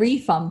gone in the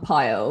refund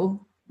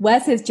pile,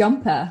 where's his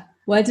jumper?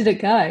 Where did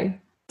it go?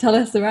 Tell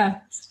us the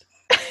rest.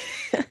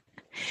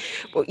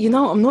 Well,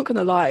 I'm not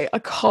gonna lie, I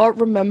can't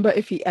remember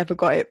if he ever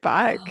got it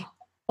back.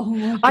 Oh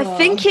my God. I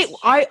think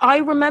I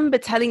remember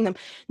telling them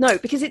no,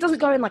 because it doesn't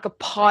go in like a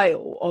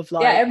pile of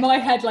like, in my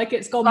head, like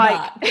it's gone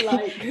back,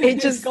 like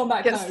it just gone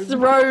back gets home.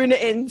 thrown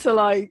into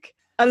like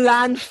a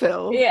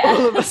landfill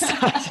all of a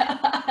sudden.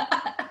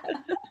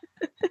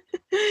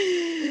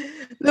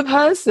 The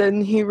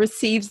person who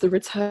receives the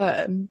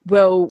return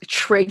will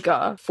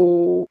trigger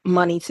for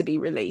money to be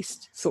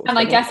released, sort of and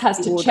I thing, guess has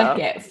to order. check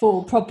it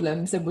for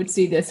problems and would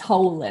see this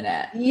hole in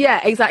it.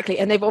 Yeah, exactly.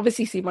 And they've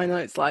obviously seen my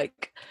notes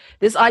like,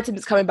 this item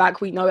is coming back,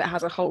 we know it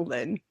has a hole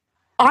in.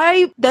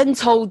 I then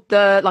told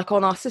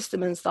on our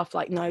system and stuff,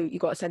 like, no, you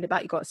got to send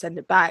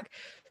it back.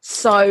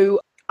 So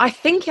I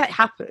think it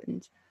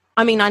happened.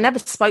 I mean, I never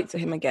spoke to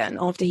him again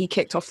after he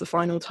kicked off the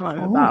final time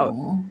about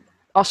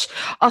us.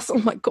 Oh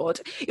my God,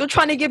 you're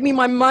trying to give me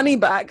my money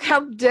back.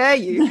 How dare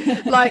you?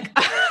 Like,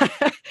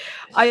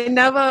 I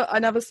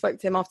never spoke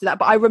to him after that.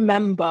 But I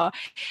remember,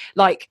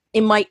 like,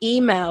 in my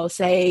email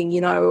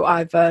saying,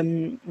 I've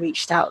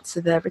reached out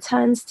to the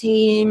returns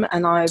team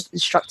and I've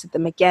instructed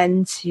them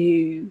again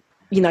to,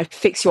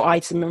 fix your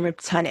item and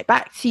return it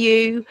back to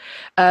you.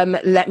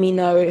 Let me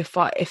know if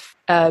I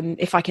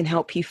can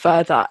help you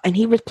further. And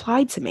he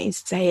replied to me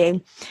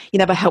saying, you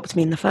never helped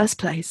me in the first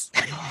place.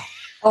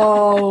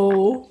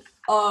 Oh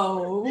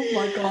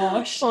my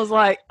gosh. I was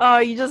like, oh,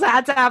 you just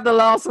had to have the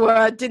last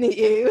word, didn't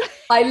you?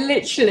 I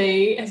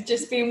literally have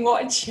just been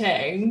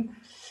watching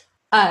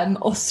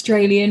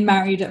Australian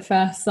Married at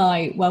First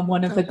Sight, where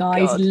one of the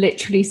guys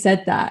literally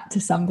said that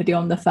to somebody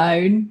on the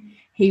phone.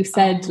 He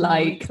said,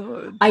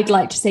 I'd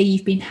like to say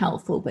you've been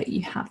helpful, but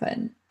you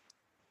haven't.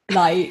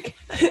 Like,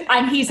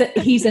 and he's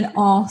an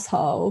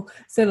arsehole.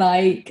 So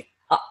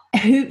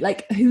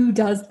who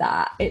does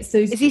that? It's so.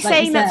 Is he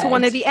saying that to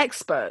one of the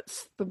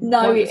experts?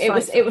 No,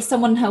 it was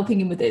someone helping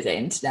him with his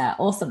internet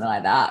or something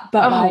like that.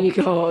 But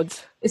God,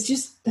 there's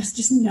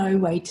just no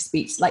way to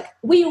speak. Like,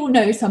 we all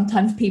know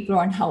sometimes people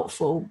are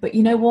unhelpful, but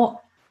you know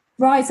what?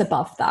 Rise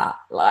above that.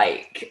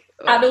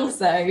 And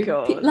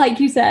also,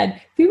 like you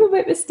said, people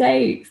make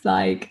mistakes.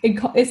 Like,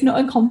 it's not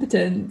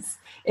incompetence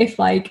if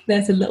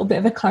there's a little bit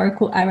of a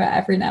clerical error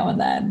every now and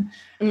then.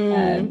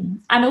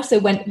 And also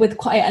went with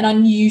quite an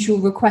unusual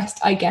request,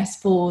 I guess,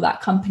 for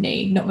that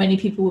company. Not many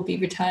people will be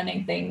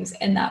returning things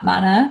in that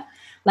manner.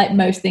 Like,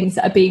 most things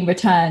that are being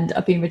returned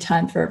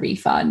for a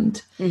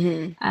refund.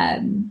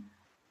 Mm-hmm.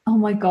 Oh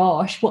my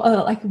gosh!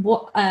 Bitter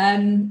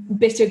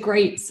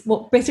grapes?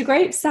 What bitter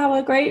grapes?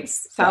 Sour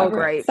grapes? Sour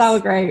grapes. Sour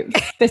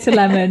grapes. Bitter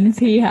lemons.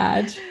 He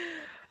had.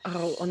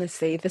 Oh,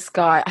 honestly, this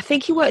guy. I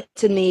think he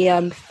worked in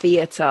the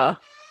theatre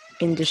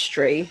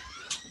industry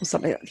or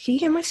something. Can you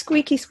hear my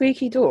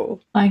squeaky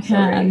door? I can.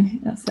 Sorry.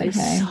 That's okay.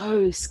 It's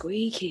so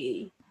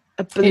squeaky.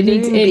 A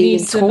balloon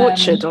being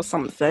tortured or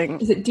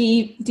something. Is it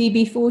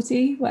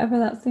DB40? Whatever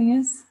that thing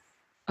is.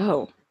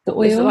 Oh, the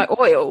oil. Is it like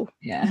oil?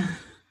 Yeah.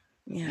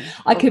 Yeah,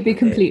 I could be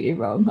completely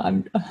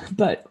wrong.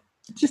 But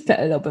just put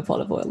a little bit of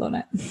olive oil on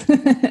it.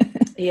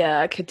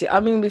 Yeah, I could do. I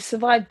mean, we've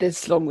survived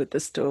this long with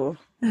the store.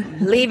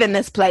 Leaving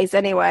this place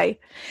anyway.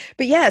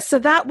 But yeah, so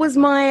that was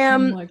my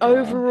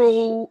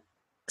overall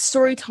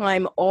story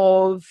time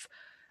of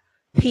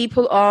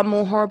people are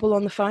more horrible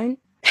on the phone.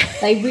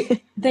 They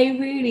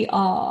really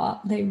are.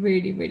 They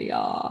really, really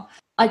are.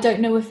 I don't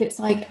know if it's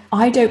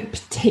I don't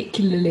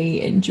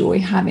particularly enjoy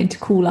having to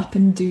call up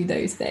and do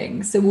those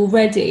things. So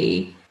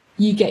already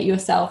you get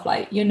yourself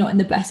you're not in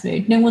the best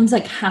mood. No one's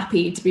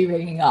happy to be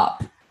ringing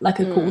up a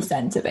call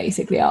center,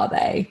 basically, are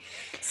they?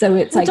 So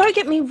it's don't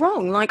get me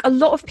wrong. A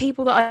lot of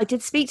people that I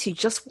did speak to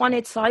just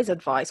wanted size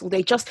advice, or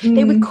they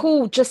would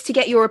call just to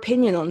get your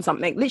opinion on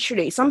something.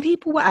 Literally, some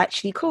people were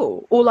actually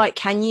cool. Or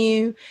can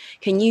you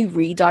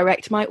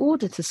redirect my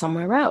order to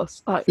somewhere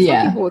else? Some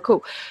people were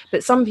cool,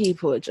 but some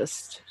people are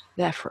just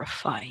there for a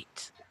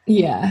fight.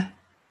 Yeah.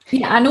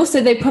 Yeah, and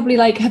also they probably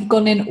have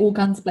gone in all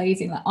guns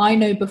blazing. I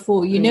know before,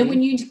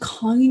 when you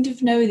kind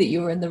of know that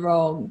you're in the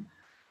wrong.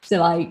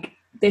 So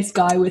this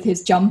guy with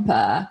his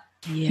jumper,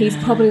 he's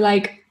probably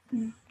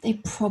they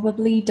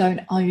probably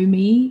don't owe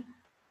me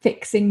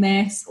fixing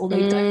this, or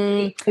they don't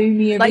really owe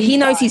me a refund. He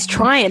knows he's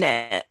trying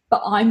it.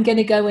 But I'm going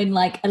to go in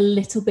a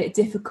little bit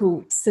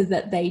difficult so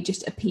that they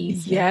just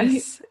appease me.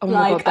 Yes. Oh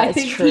my God, that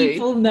is true. I think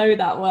people know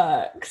that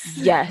works.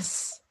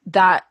 Yes.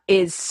 That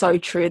is so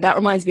true. That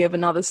reminds me of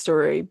another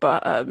story,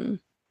 but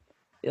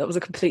that was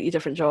a completely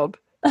different job.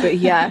 But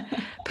yeah,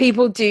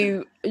 people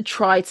do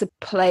try to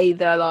play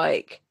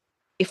the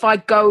if I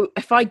go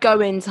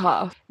in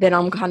tough, then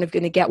I'm kind of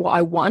going to get what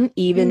I want,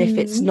 even if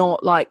it's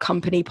not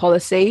company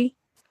policy.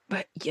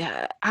 But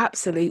yeah,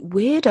 absolute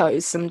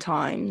weirdos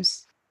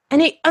sometimes.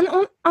 And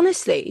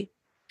honestly,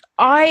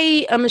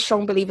 I am a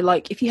strong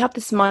believer, if you have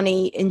this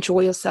money,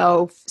 enjoy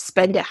yourself,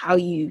 spend it how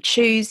you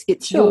choose.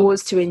 It's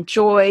yours to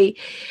enjoy.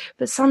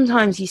 But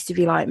sometimes used to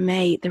be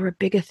mate, there are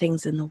bigger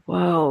things in the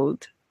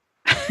world.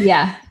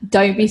 Yeah,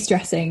 don't be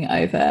stressing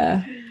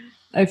over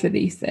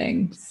these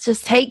things.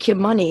 Just take your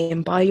money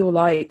and buy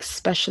your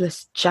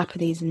specialist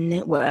Japanese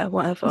knitwear,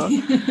 whatever.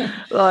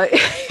 But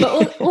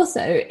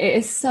also, it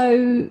is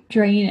so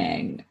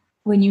draining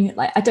when you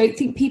I don't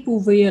think people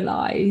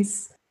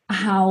realize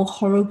how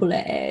horrible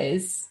it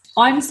is.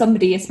 I'm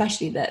somebody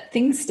especially that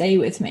things stay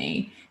with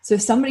me. So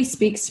if somebody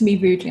speaks to me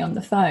rudely on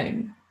the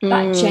phone,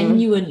 that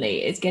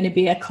genuinely is going to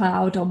be a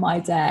cloud on my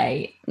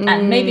day.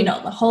 And maybe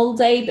not the whole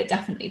day, but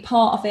definitely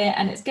part of it.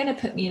 And it's going to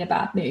put me in a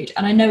bad mood.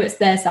 And I know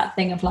there's that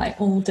thing of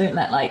don't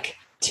let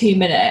 2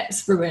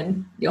 minutes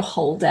ruin your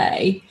whole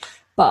day.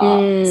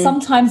 But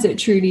sometimes it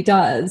truly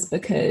does,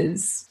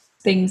 because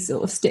things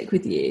sort of stick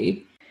with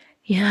you.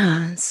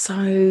 Yeah,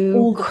 so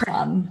all the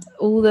fun.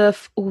 All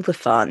the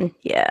fun,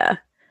 yeah.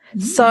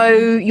 So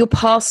your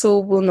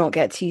parcel will not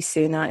get to you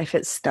sooner if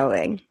it's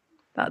snowing.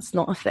 That's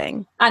not a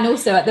thing. And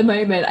also at the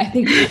moment, I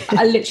think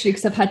I literally,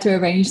 because I've had to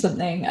arrange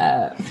something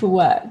for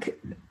work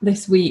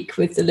this week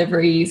with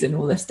deliveries and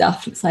all this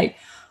stuff, it's like,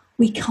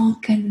 we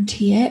can't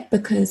guarantee it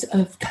because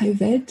of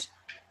COVID.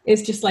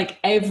 It's just like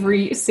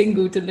every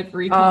single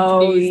delivery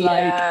company's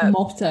like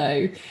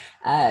motto.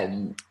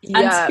 And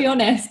to be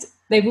honest,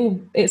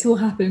 it's all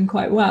happened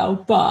quite well,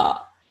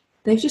 but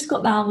they've just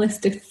got down this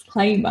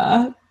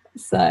disclaimer.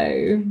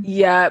 So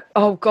yeah,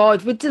 oh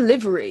god, with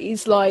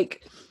deliveries,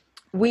 like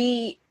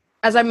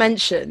as I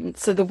mentioned,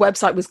 so the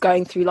website was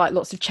going through like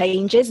lots of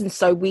changes, and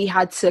so we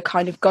had to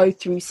kind of go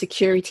through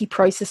security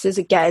processes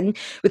again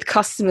with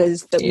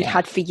customers that we'd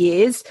had for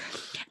years.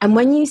 And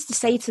when you used to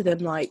say to them,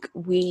 like,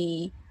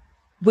 we're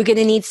going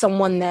to need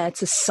someone there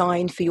to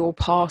sign for your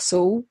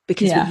parcel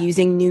because we're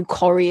using new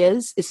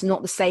couriers. It's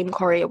not the same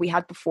courier we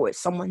had before. It's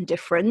someone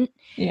different.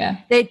 Yeah.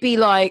 They'd be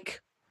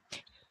like,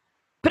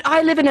 but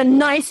I live in a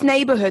nice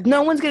neighborhood.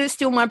 No one's going to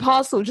steal my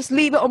parcel. Just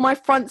leave it on my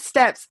front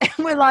steps. And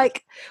we're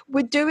like,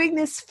 we're doing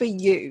this for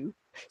you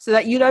so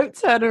that you don't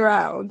turn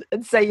around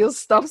and say your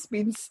stuff's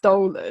been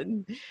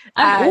stolen.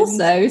 And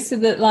also so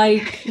that,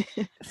 like,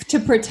 to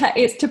protect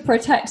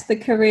the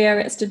courier.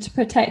 It's to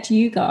protect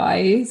you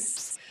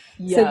guys.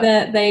 So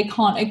that they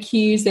can't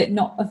accuse it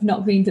of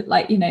not being,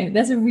 like, you know,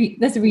 there's a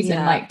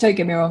reason. Like, don't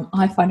get me wrong,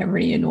 I find it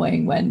really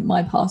annoying when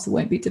my parcel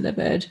won't be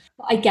delivered.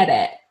 I get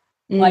it.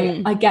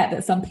 Like, I get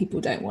that some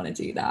people don't want to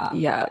do that.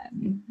 Yeah.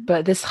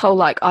 But this whole,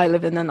 like, I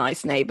live in a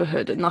nice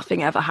neighborhood and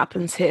nothing ever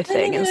happens here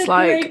thing. It's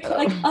like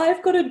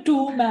I've got a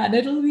doorman,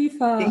 it'll be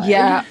fine.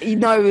 Yeah, you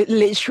know,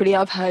 literally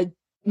I've heard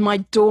my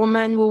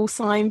doorman will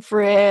sign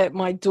for it,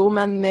 my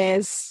doorman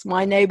this,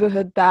 my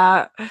neighborhood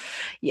that.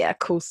 Yeah,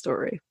 cool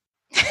story.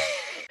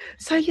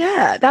 So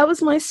yeah, that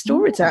was my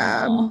story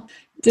time.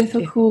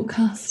 Difficult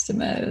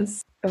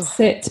customers.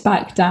 Sit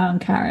back down,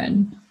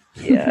 Karen.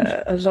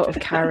 Yeah, a lot of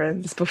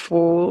Karens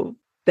before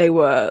they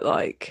were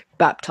like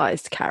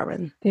baptized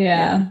Karen.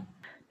 Yeah.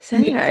 So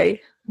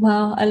anyway.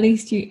 Well, at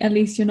least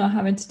you're not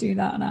having to do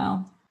that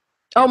now.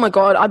 Oh my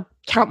god, I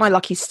count my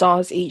lucky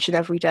stars each and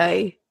every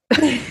day.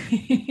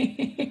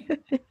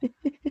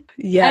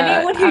 Yeah.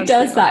 Anyone who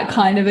does that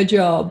kind of a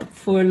job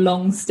for a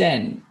long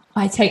stint,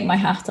 I take my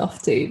hat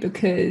off to,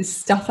 because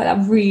stuff like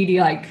that really,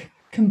 like,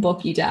 can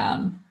bog you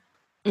down.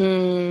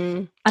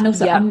 And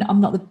also,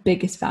 I'm not the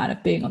biggest fan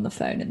of being on the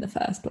phone in the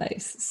first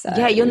place. So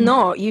yeah, you're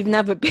not. You've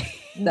never been.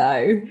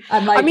 No,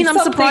 and like, I mean, I'm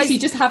surprised you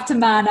just have to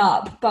man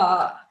up.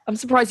 But I'm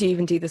surprised you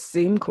even do the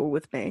Zoom call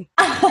with me.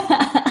 I'm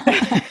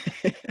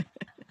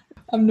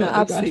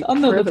not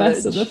the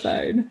best on the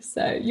phone,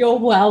 so you're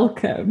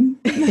welcome.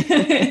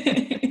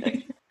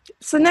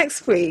 So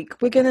next week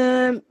we're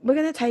gonna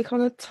take on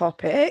a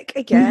topic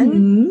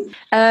again,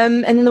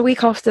 and then the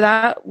week after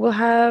that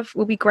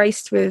we'll be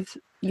graced with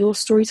your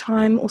story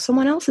time or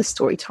someone else's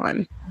story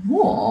time.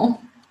 Oh,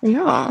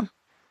 yeah.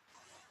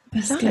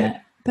 Best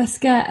get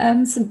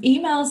some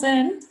emails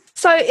in.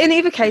 So in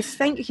either case,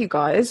 thank you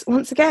guys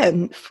once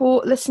again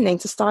for listening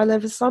to Style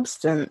Over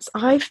Substance.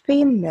 I've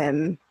been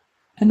Mim.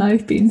 And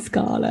I've been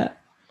Scarlett.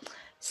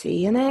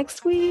 See you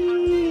next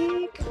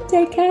week.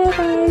 Take care,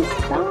 guys.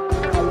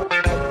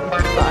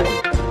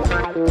 Bye.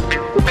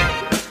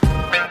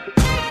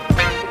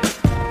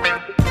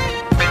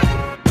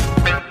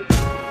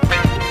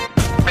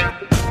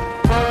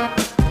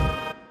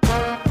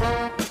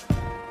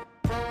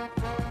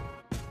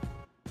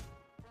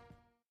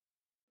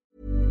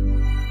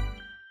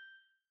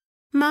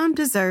 Mom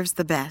deserves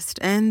the best,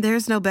 and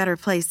there's no better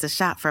place to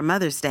shop for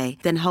Mother's Day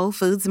than Whole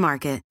Foods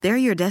Market. They're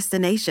your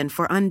destination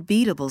for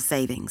unbeatable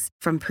savings,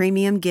 from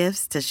premium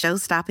gifts to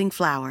show-stopping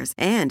flowers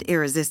and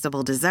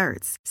irresistible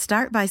desserts.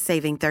 Start by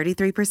saving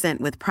 33%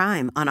 with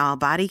Prime on all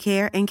body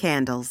care and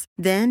candles.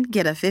 Then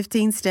get a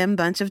 15-stem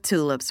bunch of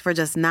tulips for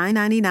just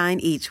 $9.99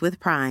 each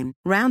with Prime.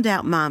 Round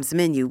out Mom's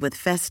menu with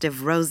festive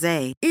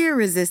rosé,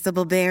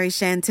 irresistible berry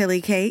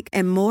chantilly cake,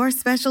 and more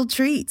special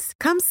treats.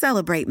 Come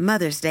celebrate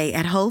Mother's Day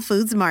at Whole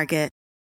Foods Market.